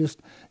 just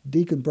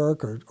Deacon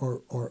Burke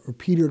or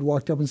Peter had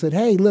walked up and said,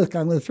 hey, look,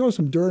 I'm going to throw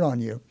some dirt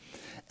on you,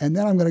 and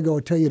then I'm going to go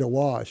tell you to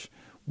wash?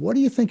 What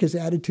do you think his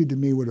attitude to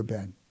me would have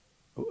been?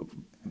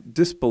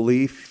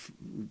 Disbelief,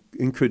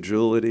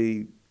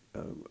 incredulity,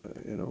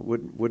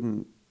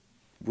 wouldn't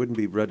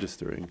be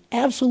registering.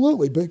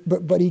 Absolutely,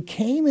 but he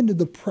came into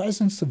the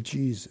presence of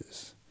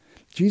Jesus.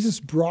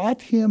 Jesus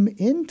brought him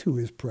into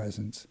his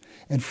presence,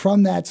 and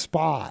from that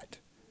spot,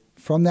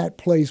 from that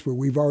place where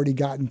we've already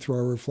gotten through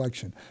our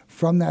reflection,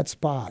 from that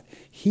spot,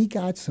 he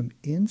got some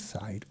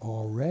insight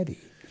already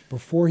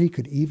before he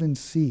could even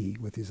see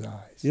with his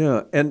eyes.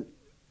 Yeah, and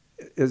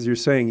as you're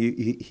saying,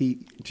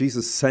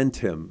 Jesus sent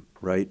him,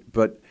 right?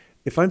 But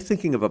if I'm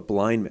thinking of a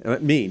blind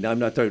man, I'm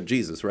not talking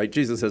Jesus, right?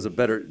 Jesus has a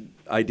better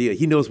idea.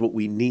 He knows what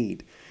we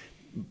need.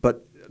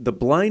 But the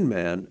blind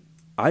man,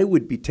 I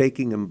would be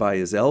taking him by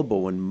his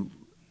elbow and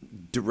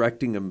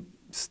directing him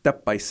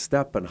step by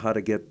step on how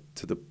to get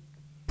to the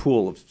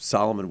Pool of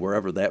Solomon,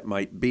 wherever that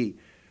might be.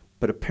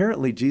 But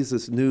apparently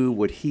Jesus knew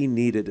what he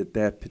needed at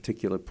that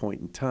particular point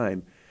in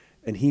time,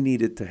 and he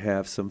needed to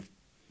have some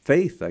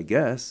faith, I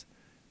guess.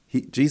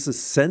 Jesus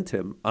sent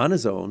him on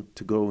his own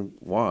to go and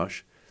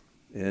wash,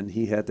 And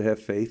he had to have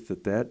faith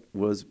that that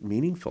was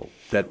meaningful,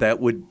 that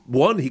would,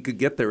 one, he could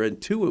get there, and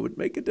two, it would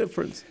make a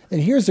difference.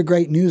 And here's the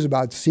great news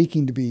about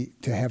seeking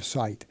to have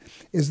sight,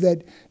 is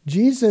that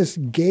Jesus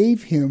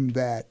gave him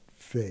that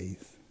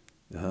faith.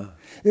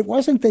 It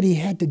wasn't that he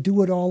had to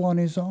do it all on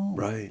his own.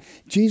 Right.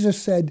 Jesus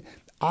said,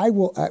 "I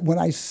will. When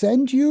I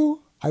send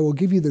you, I will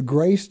give you the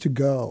grace to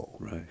go."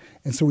 Right.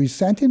 And so he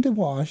sent him to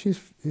wash his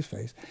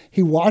face.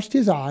 He washed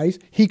his eyes.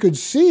 He could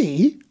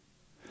see.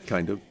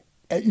 Kind of.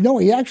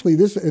 He actually,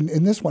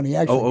 in this one, he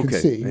actually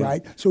could see, yeah.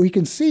 right? So he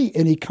can see,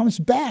 and he comes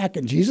back,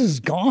 and Jesus is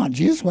gone.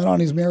 Jesus went on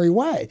his merry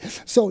way.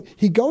 So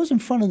he goes in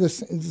front of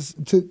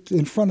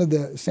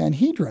the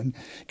Sanhedrin,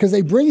 because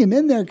they bring him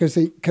in there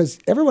because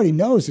everybody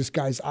knows this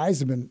guy's eyes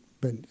have been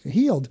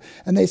healed,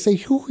 and they say,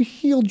 "Who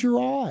healed your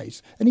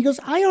eyes?" And he goes,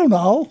 "I don't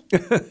know.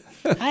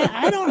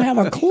 I don't have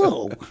a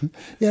clue.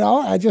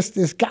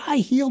 This guy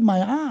healed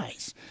my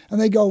eyes." And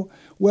they go,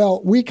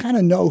 "Well, we kind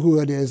of know who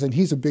it is, and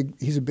he's a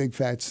big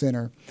fat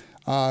sinner.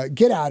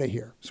 Get out of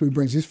here." So he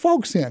brings these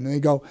folks in, and they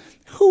go,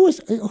 who was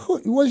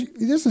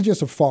this is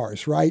just a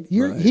farce, right?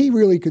 Right. He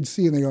really could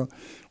see. And they go,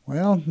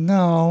 "Well,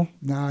 no,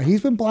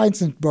 he's been blind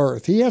since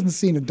birth. He hasn't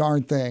seen a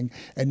darn thing,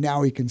 and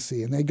now he can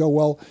see." And they go,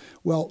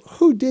 well,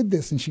 who did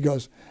this?" And she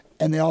goes,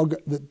 and they all go,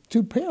 the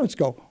two parents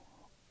go,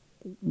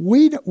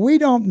 we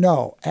don't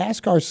know.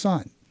 Ask our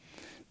son.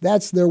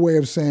 That's their way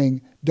of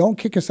saying, don't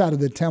kick us out of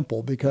the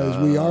temple, because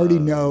we already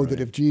know that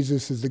if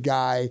Jesus is the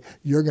guy,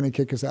 you're going to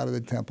kick us out of the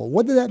temple.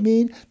 What did that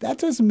mean? That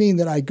doesn't mean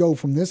that I go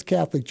from this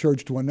Catholic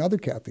church to another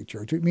Catholic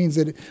church. It means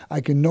that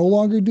I can no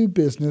longer do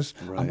business.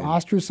 Right. I'm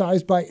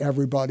ostracized by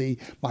everybody.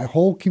 My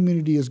whole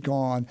community is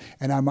gone,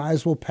 and I might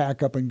as well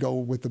pack up and go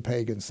with the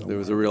pagans somewhere. There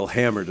was a real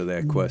hammer to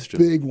that question.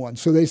 Big one.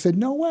 So they said,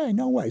 no way,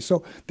 no way.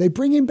 So they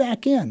bring him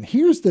back in.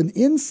 Here's the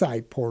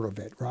insight part of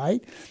it,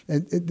 right?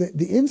 And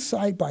the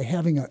insight by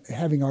having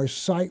our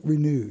sight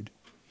renewed.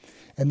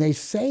 And they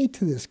say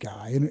to this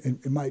guy, and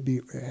it might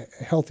be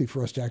healthy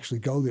for us to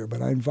actually go there,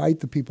 but I invite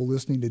the people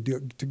listening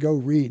to go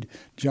read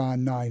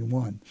John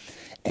 9:1.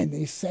 And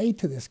they say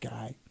to this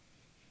guy,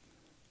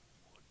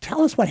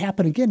 "Tell us what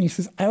happened again." He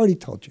says, "I already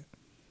told you."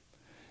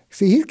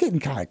 See, he's getting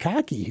kind of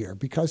cocky here,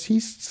 because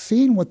he's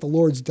seen what the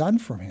Lord's done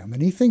for him.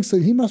 And he thinks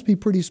that he must be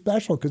pretty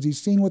special because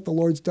he's seen what the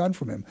Lord's done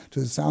for him.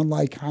 Does it sound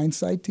like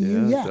hindsight to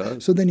you? Yeah. It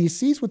does. So then he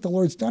sees what the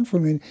Lord's done for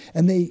him,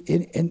 and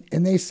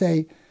they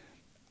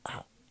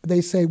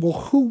say, "Well,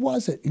 who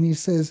was it?" And he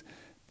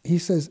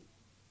says,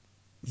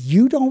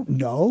 "You don't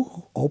know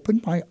who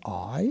opened my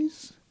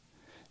eyes?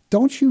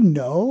 Don't you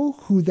know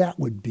who that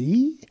would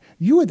be?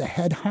 You are the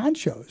head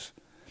honchos."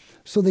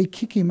 So they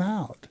kick him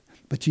out.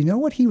 But you know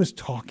what he was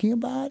talking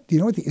about? Do you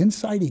know what the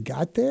insight he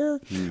got there?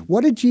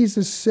 What did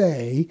Jesus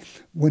say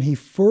when he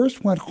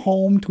first went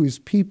home to his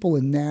people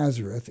in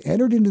Nazareth,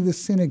 entered into the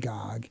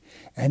synagogue,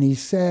 and he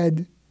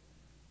said,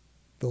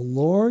 "The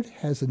Lord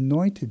has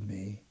anointed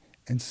me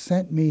and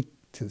sent me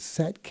to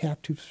set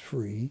captives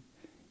free,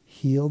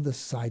 heal the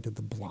sight of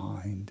the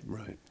blind."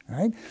 Right.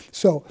 Right?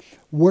 So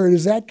where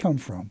does that come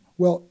from?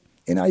 Well,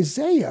 in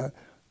Isaiah,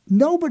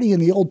 nobody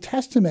in the Old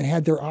Testament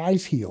had their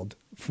eyes healed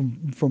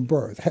from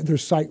birth, had their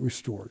sight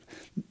restored.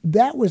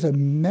 That was a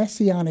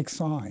messianic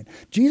sign.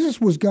 Jesus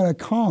was going to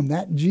come.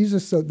 That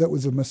Jesus that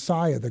was the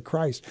Messiah, the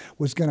Christ,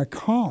 was going to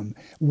come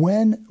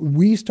when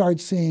we start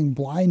seeing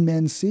blind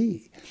men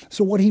see.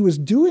 So what he was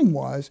doing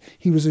was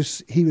he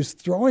was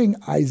throwing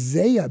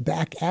Isaiah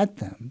back at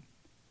them,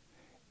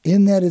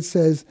 in that it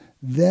says,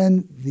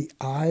 "Then the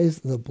eyes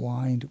of the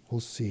blind will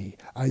see."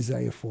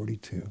 Isaiah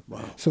 42.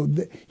 Wow. So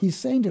he's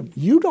saying to him,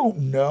 "You don't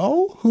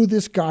know who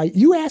this guy,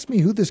 you ask me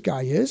who this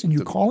guy is, and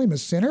you call him a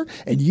sinner,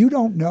 and you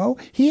don't know?"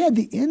 He had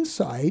the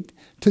insight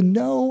to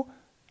know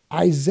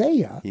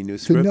Isaiah, he knew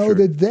to know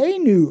Scripture. that they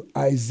knew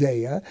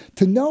Isaiah,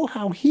 to know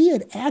how he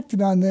had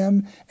acted on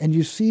them, and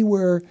you see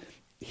where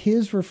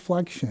his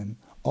reflection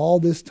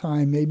all this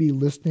time, maybe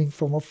listening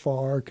from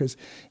afar, because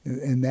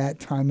in that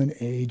time and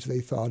age, they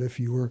thought if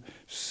you were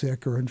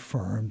sick or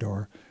infirmed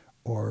or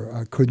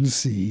couldn't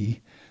see,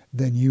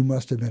 then you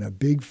must have been a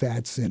big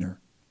fat sinner.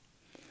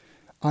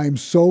 I'm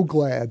so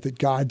glad that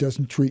God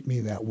doesn't treat me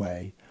that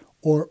way.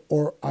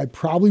 Or I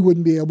probably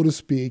wouldn't be able to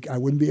speak, I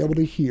wouldn't be able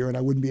to hear, and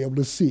I wouldn't be able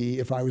to see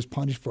if I was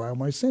punished for all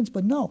my sins.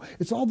 But no,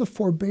 it's all the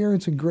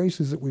forbearance and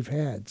graces that we've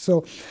had.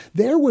 So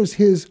there was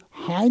his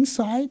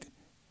hindsight,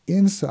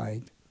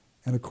 insight,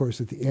 and of course,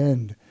 at the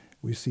end,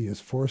 we see his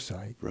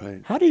foresight.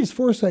 Right. How did his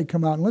foresight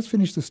come out? And let's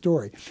finish the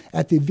story.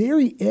 At the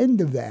very end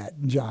of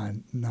that,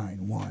 John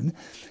 9:1,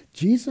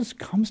 Jesus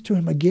comes to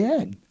him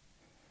again.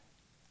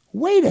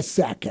 Wait a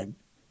second.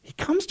 He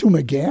comes to him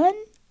again?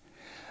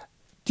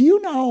 Do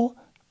you know,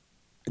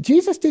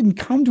 Jesus didn't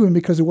come to him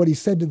because of what he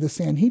said to the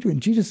Sanhedrin.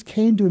 Jesus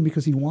came to him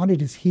because he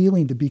wanted his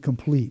healing to be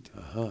complete.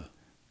 Uh-huh.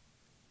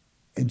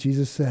 And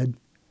Jesus said,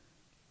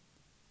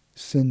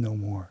 "Sin no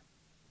more."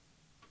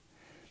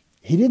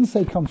 He didn't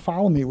say, "Come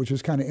follow me," which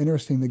was kind of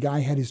interesting. The guy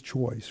had his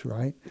choice,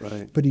 right?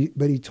 Right. But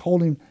he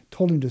told him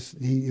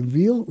he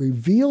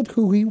revealed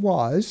who he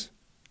was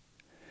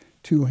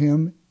to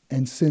him,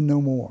 and sin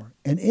no more.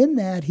 And in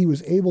that, he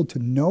was able to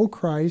know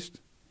Christ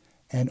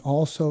and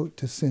also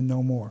to sin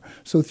no more.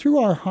 So through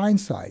our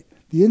hindsight,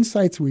 the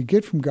insights we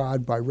get from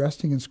God by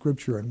resting in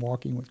Scripture and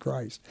walking with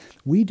Christ,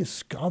 we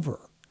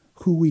discover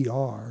who we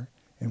are,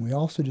 and we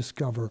also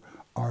discover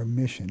our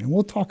mission. And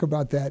we'll talk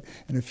about that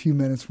in a few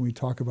minutes when we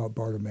talk about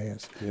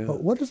Bartimaeus. Yeah.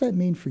 But what does that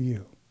mean for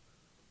you?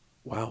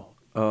 Wow.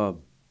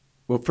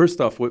 Well,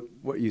 first off,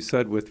 what you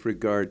said with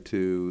regard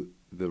to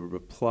the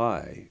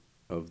reply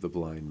of the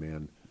blind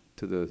man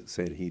to the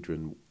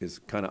Sanhedrin is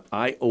kind of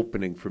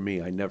eye-opening for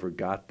me. I never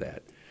got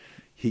that.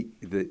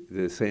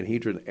 The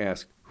Sanhedrin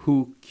asked,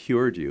 "Who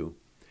cured you?"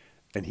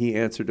 And he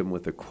answered him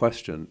with a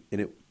question,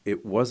 and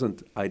it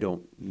wasn't, "I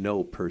don't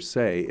know," per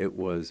se. It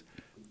was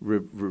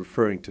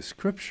referring to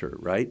Scripture,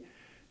 right?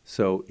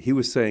 So he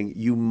was saying,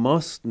 you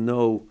must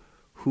know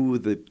who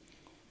the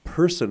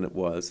person it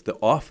was, the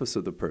office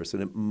of the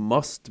person. It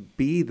must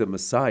be the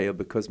Messiah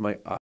because my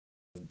eyes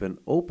have been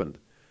opened,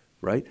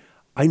 right?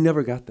 I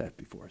never got that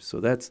before. So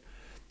that's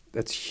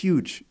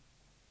huge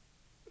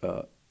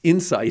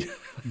insight,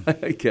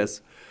 I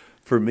guess,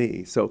 for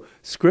me. So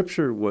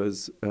Scripture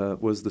was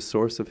the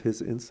source of his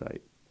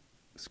insight.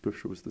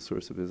 Scripture was the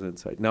source of his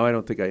insight. Now, I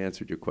don't think I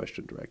answered your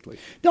question directly.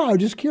 No, I'm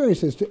just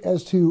curious as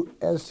to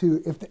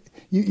if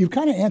you've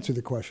kind of answered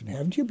the question,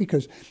 haven't you?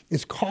 Because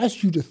it's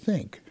caused you to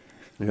think.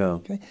 Yeah.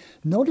 Okay.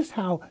 Notice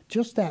how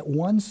just that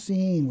one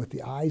scene with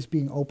the eyes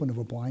being open of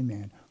a blind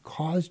man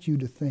caused you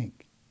to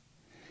think.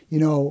 You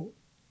know,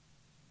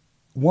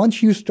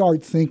 once you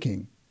start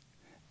thinking,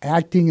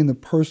 acting in the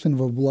person of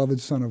a beloved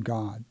Son of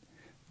God,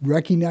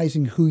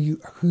 recognizing who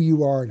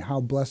you are and how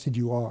blessed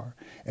you are,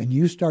 and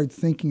you start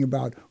thinking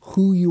about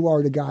who you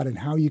are to God and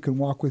how you can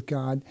walk with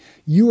God,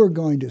 you are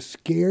going to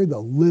scare the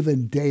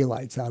living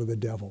daylights out of the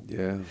devil.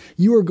 Yeah.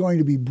 You are going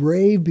to be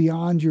brave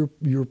beyond your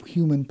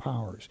human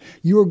powers.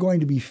 You are going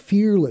to be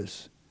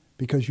fearless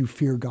because you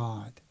fear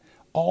God.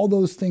 All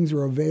those things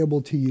are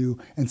available to you,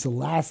 and it's the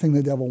last thing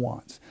the devil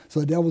wants.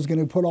 So the devil's going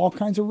to put all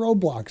kinds of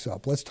roadblocks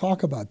up. Let's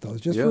talk about those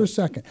just for a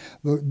second.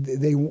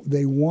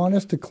 They want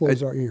us to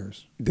close our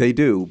ears. They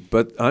do,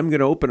 but I'm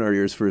going to open our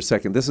ears for a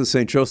second. This is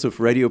St.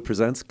 Joseph Radio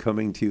Presents,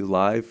 coming to you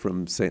live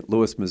from St.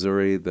 Louis,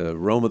 Missouri, the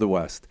Rome of the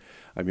West.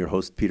 I'm your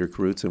host, Peter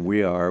Karutz, and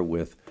we are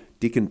with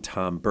Deacon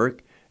Tom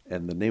Burke,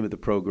 and the name of the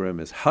program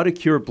is How to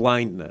Cure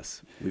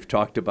Blindness. We've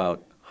talked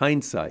about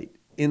hindsight,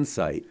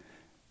 insight,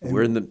 and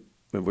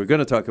we're going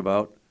to talk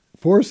about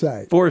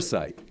foresight.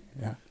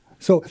 Yeah.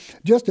 So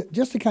just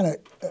to kind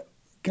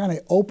of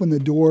open the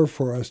door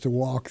for us to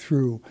walk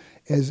through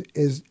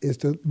is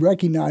to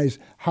recognize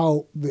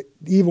how the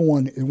evil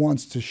one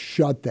wants to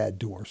shut that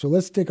door. So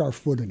let's stick our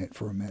foot in it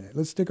for a minute.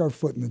 Let's stick our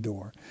foot in the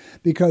door,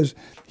 because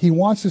he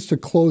wants us to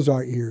close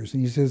our ears.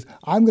 And he says,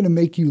 I'm going to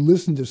make you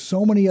listen to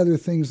so many other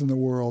things in the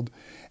world,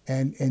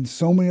 and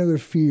so many other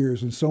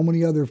fears, and so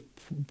many other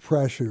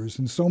pressures,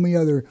 and so many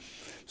other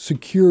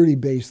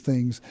security-based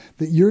things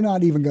that you're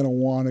not even going to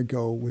want to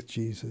go with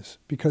Jesus,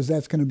 because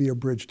that's going to be a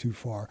bridge too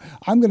far.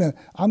 I'm going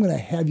to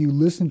have you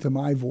listen to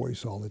my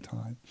voice all the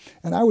time.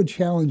 And I would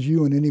challenge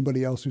you and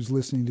anybody else who's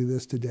listening to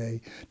this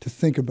today to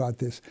think about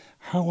this.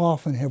 How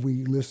often have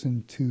we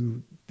listened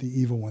to the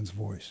evil one's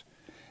voice?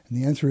 And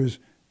the answer is,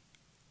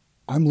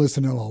 I'm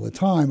listening all the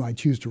time. I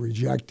choose to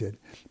reject it.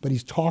 But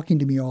he's talking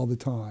to me all the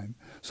time.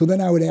 So then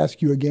I would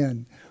ask you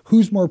again,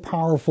 who's more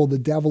powerful, the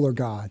devil or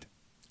God?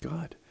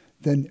 God.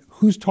 Then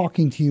who's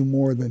talking to you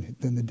more than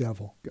the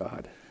devil?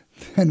 God.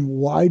 Then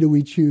why do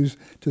we choose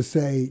to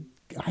say,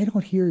 I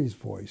don't hear his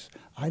voice.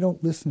 I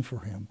don't listen for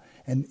him.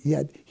 And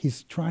yet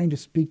he's trying to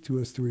speak to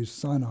us through his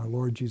Son, our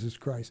Lord Jesus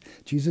Christ.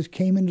 Jesus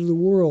came into the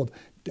world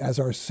as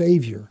our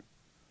Savior,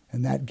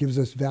 and that gives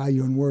us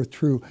value and worth,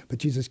 true. But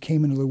Jesus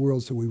came into the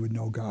world so we would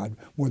know God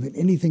more than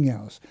anything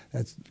else.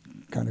 That's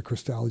kind of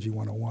Christology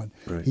 101.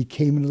 Right. He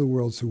came into the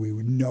world so we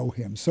would know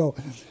him. So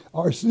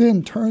our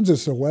sin turns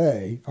us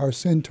away. Our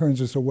sin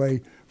turns us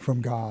away from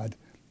God.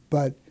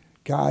 But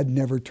God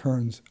never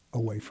turns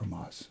away from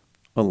us.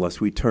 Unless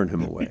we turn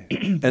him away.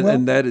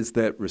 And that is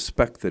that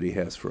respect that he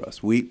has for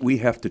us. We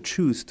have to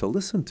choose to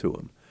listen to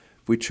him.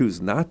 If we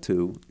choose not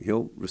to,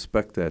 he'll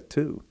respect that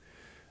too.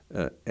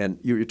 And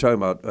you're talking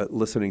about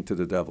listening to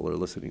the devil or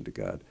listening to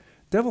God.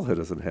 Devil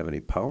doesn't have any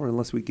power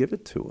unless we give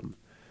it to him.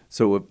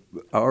 So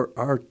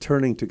our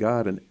turning to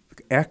God and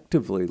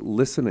actively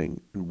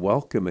listening and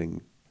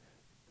welcoming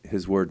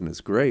his word and his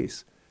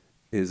grace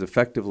is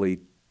effectively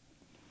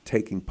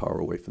taking power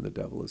away from the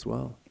devil as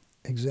well.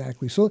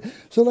 Exactly. So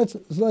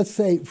let's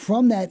say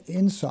from that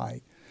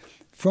insight,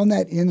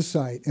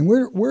 and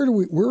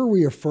where are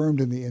we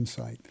affirmed in the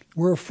insight?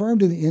 We're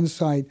affirmed in the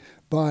insight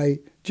by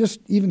just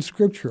even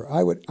Scripture.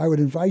 I would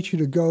invite you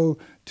to go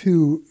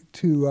to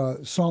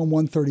Psalm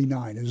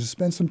 139 and to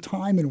spend some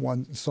time in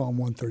Psalm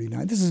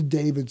 139. This is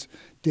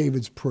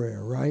David's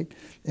prayer, right?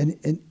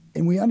 And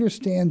we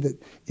understand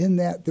that in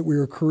that we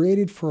were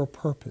created for a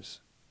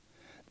purpose,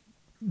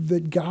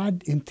 that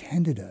God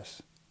intended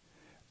us.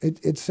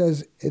 It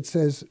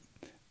says,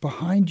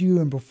 behind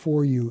you and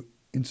before you,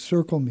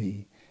 encircle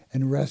me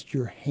and rest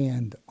your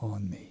hand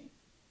on me.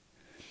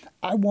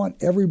 I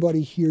want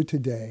everybody here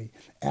today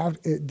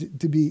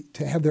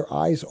to have their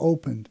eyes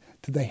opened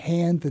to the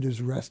hand that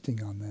is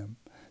resting on them,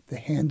 the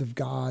hand of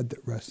God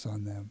that rests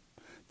on them,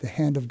 the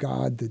hand of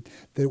God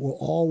that will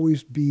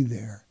always be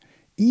there,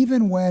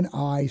 even when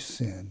I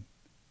sin.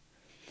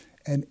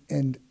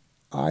 And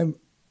I'm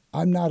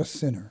not a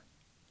sinner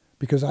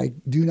because I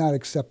do not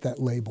accept that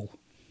label.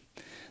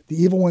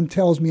 The evil one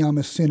tells me I'm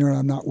a sinner and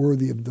I'm not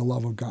worthy of the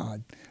love of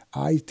God.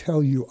 I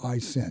tell you I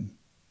sin.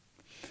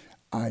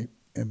 I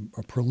am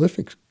a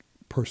prolific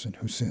person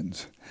who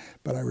sins,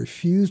 but I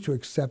refuse to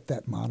accept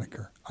that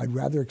moniker. I'd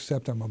rather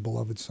accept I'm a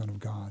beloved son of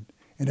God.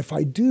 And if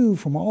I do,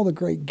 from all the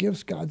great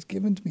gifts God's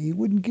given to me, he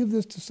wouldn't give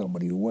this to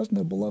somebody who wasn't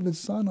a beloved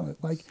son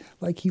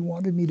like he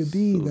wanted me to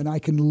be, then I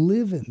can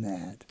live in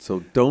that. So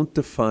don't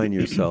define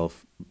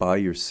yourself by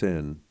your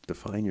sin.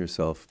 Define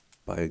yourself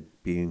by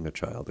being a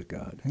child of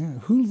God. Yeah.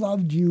 Who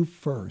loved you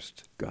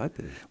first? God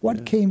did.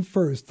 What came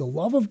first, the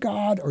love of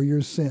God or your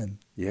sin?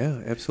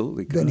 Yeah,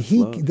 absolutely. Then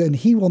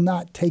he will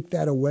not take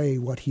that away,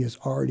 what he has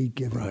already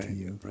given to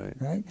you.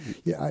 Right?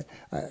 Yeah,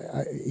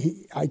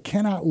 I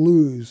cannot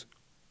lose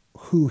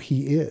who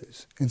he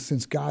is. And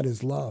since God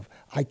is love,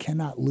 I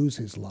cannot lose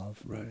his love.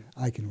 Right.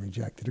 I can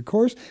reject it, of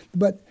course,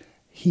 but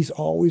he's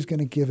always going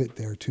to give it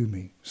there to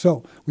me.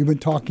 So we've been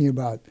talking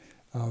about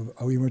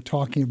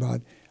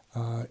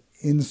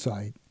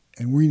insight,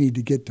 and we need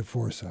to get to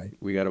foresight.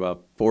 We got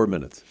about 4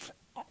 minutes.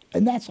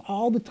 And that's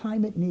all the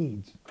time it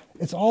needs.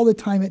 It's all the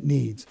time it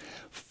needs.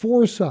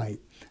 Foresight.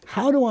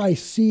 How do I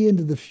see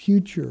into the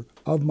future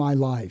of my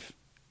life?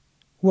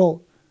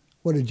 Well,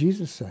 what did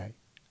Jesus say?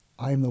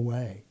 I am the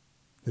way,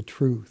 the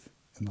truth,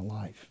 and the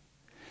life.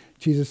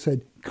 Jesus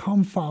said,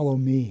 come follow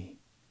me.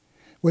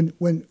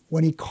 When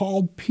he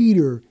called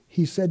Peter,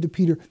 he said to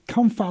Peter,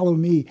 come follow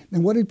me.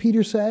 And what did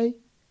Peter say?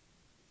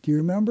 Do you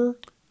remember?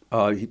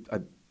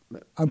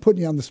 I'm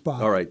putting you on the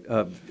spot. All right.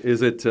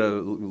 Is it,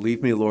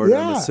 leave me, Lord,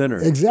 I'm a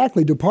sinner?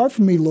 Exactly. Depart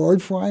from me,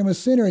 Lord, for I am a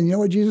sinner. And you know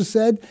what Jesus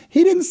said?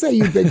 He didn't say,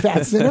 you big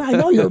fat sinner. I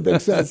know you're a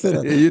big fat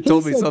sinner. You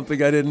told me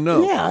something I didn't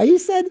know. Yeah, he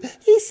said,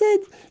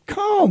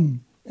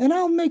 come, and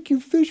I'll make you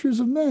fishers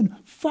of men.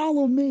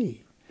 Follow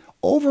me.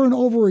 Over and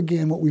over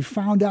again, what we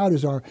found out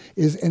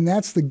is, and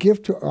that's the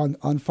gift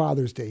on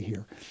Father's Day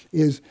here,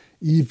 is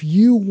if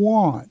you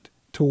want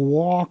to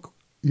walk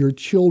your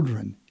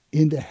children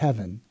into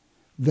heaven,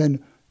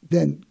 then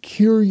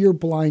cure your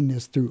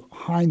blindness through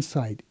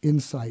hindsight,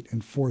 insight,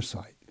 and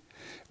foresight.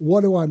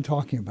 What do I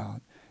talking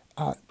about?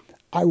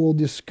 I will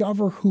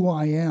discover who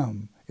I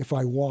am if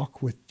I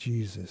walk with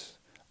Jesus.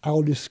 I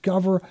will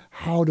discover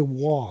how to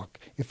walk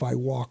if I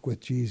walk with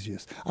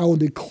Jesus. I will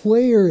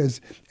declare, as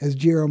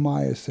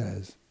Jeremiah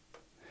says,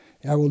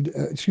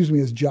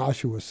 as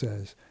Joshua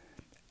says,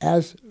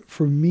 as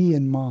for me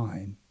and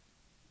mine,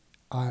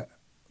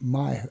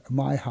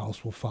 my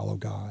house will follow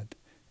God.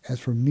 As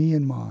for me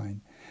and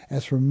mine,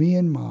 as for me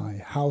and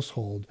my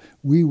household,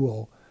 we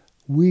will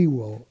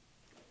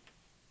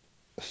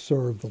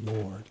serve the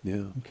Lord.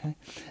 Yeah. Okay.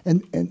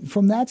 And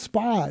from that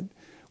spot,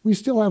 we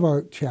still have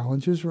our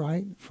challenges,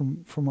 right?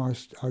 From our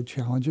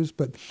challenges,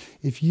 but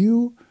if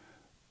you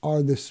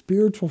are the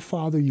spiritual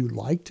father you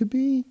like to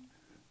be,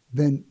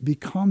 then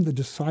become the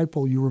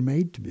disciple you were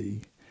made to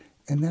be,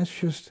 and that's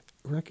just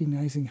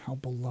recognizing how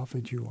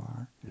beloved you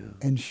are,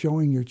 and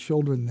showing your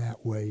children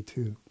that way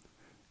too.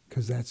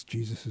 Because that's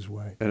Jesus'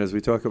 way. And as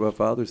we talk about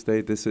Father's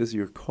Day, this is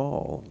your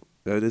call.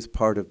 That is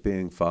part of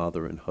being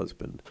father and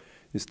husband,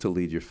 is to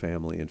lead your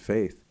family in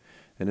faith.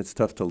 And it's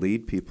tough to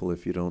lead people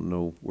if you don't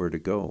know where to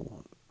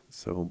go.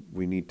 So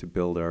we need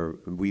to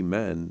we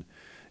men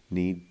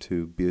need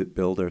to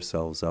build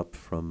ourselves up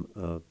from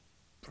a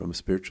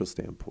spiritual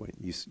standpoint.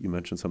 You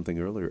mentioned something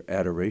earlier,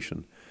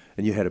 adoration.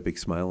 And you had a big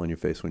smile on your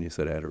face when you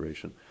said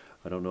adoration.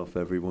 I don't know if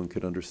everyone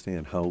could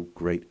understand how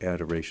great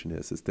adoration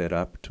is. It's that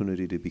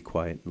opportunity to be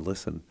quiet and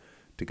listen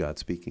to God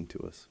speaking to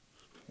us.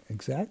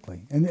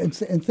 Exactly. And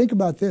think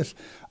about this.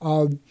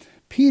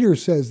 Peter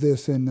says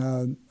this in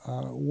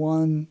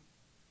 1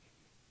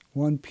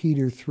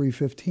 Peter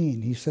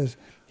 3:15. He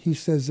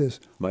says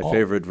this. My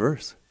favorite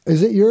verse.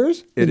 Is it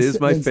yours? It is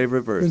my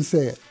favorite verse. Then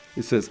say it.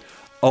 It says,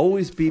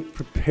 always be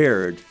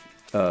prepared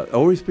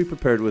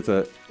with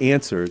an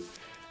answer.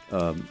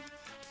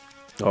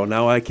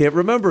 Now I can't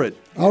remember it.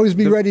 Always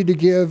be ready to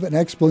give an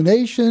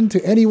explanation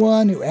to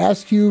anyone who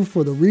asks you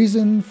for the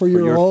reason for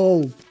your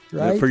hope,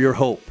 right? For your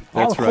hope.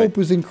 That's our right. hope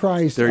is in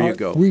Christ. There you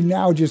go. We've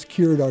now just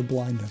cured our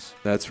blindness.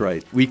 That's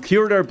right. We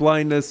cured our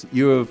blindness.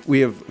 We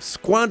have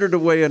squandered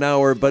away an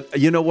hour, but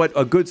you know what?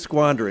 A good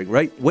squandering,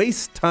 right?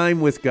 Waste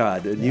time with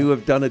God, and you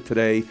have done it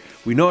today.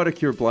 We know how to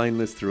cure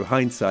blindness through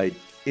hindsight,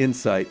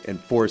 insight, and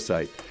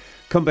foresight.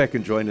 Come back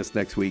and join us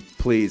next week,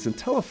 please. And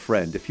tell a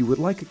friend. If you would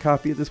like a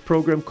copy of this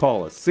program,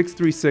 call us,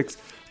 636-447-6000,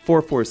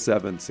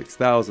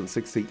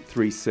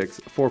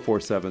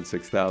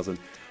 636-447-6000,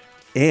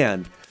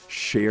 and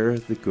share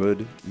the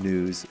good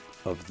news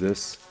of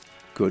this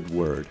good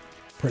word.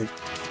 Praise.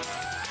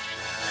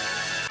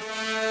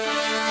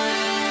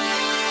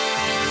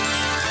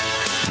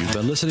 You've been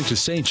been listening to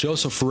St.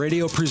 Joseph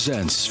Radio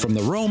Presents from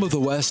the Rome of the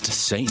West,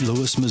 St.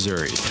 Louis,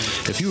 Missouri.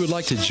 If you would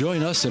like to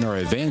join us in our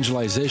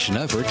evangelization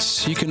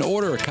efforts, you can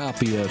order a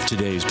copy of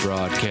today's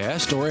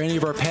broadcast or any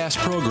of our past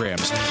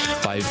programs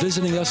by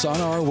visiting us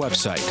on our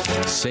website,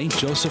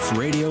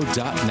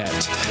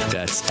 stjosephradio.net.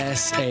 That's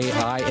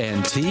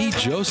SAINT,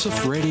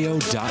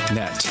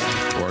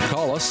 josephradio.net. Or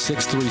call us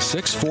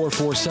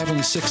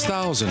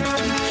 636-447-6000.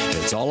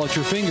 It's all at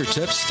your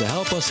fingertips to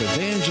help us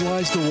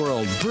evangelize the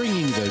world,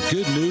 bringing the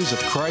good news of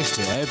Christ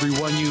to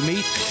everyone you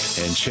meet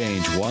and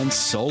change one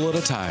soul at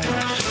a time.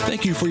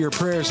 Thank you for your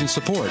prayers and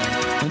support.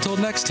 Until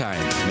next time,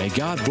 may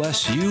God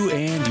bless you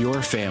and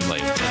your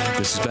family.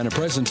 This has been a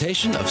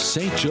presentation of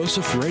St.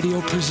 Joseph Radio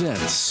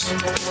Presents.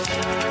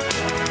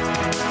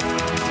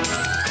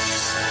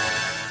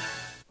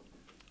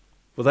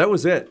 Well, that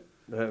was it.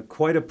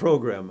 Quite a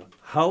program.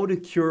 How to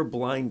cure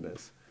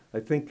blindness. I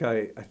think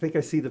I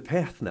see the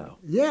path now.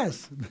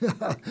 Yes.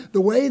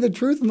 The way, the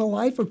truth, and the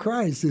life of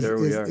Christ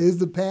is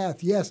the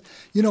path. Yes.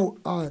 You know,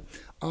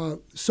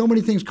 so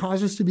many things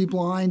cause us to be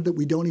blind that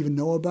we don't even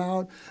know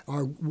about.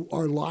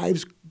 Our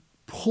lives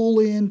pull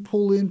in,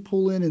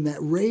 and that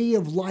ray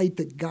of light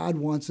that God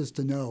wants us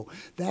to know,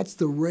 that's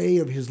the ray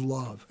of his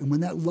love. And when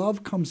that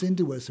love comes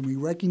into us and we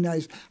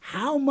recognize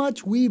how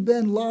much we've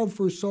been loved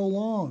for so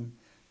long,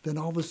 then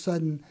all of a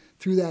sudden,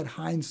 through that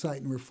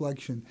hindsight and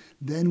reflection,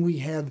 then we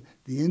have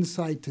the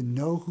insight to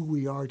know who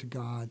we are to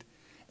God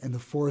and the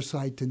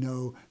foresight to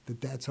know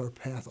that that's our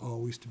path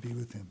always to be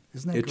with him.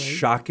 Isn't that great? It's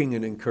shocking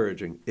and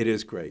encouraging. It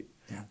is great.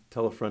 Yeah.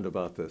 Tell a friend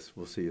about this.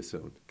 We'll see you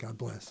soon. God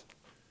bless.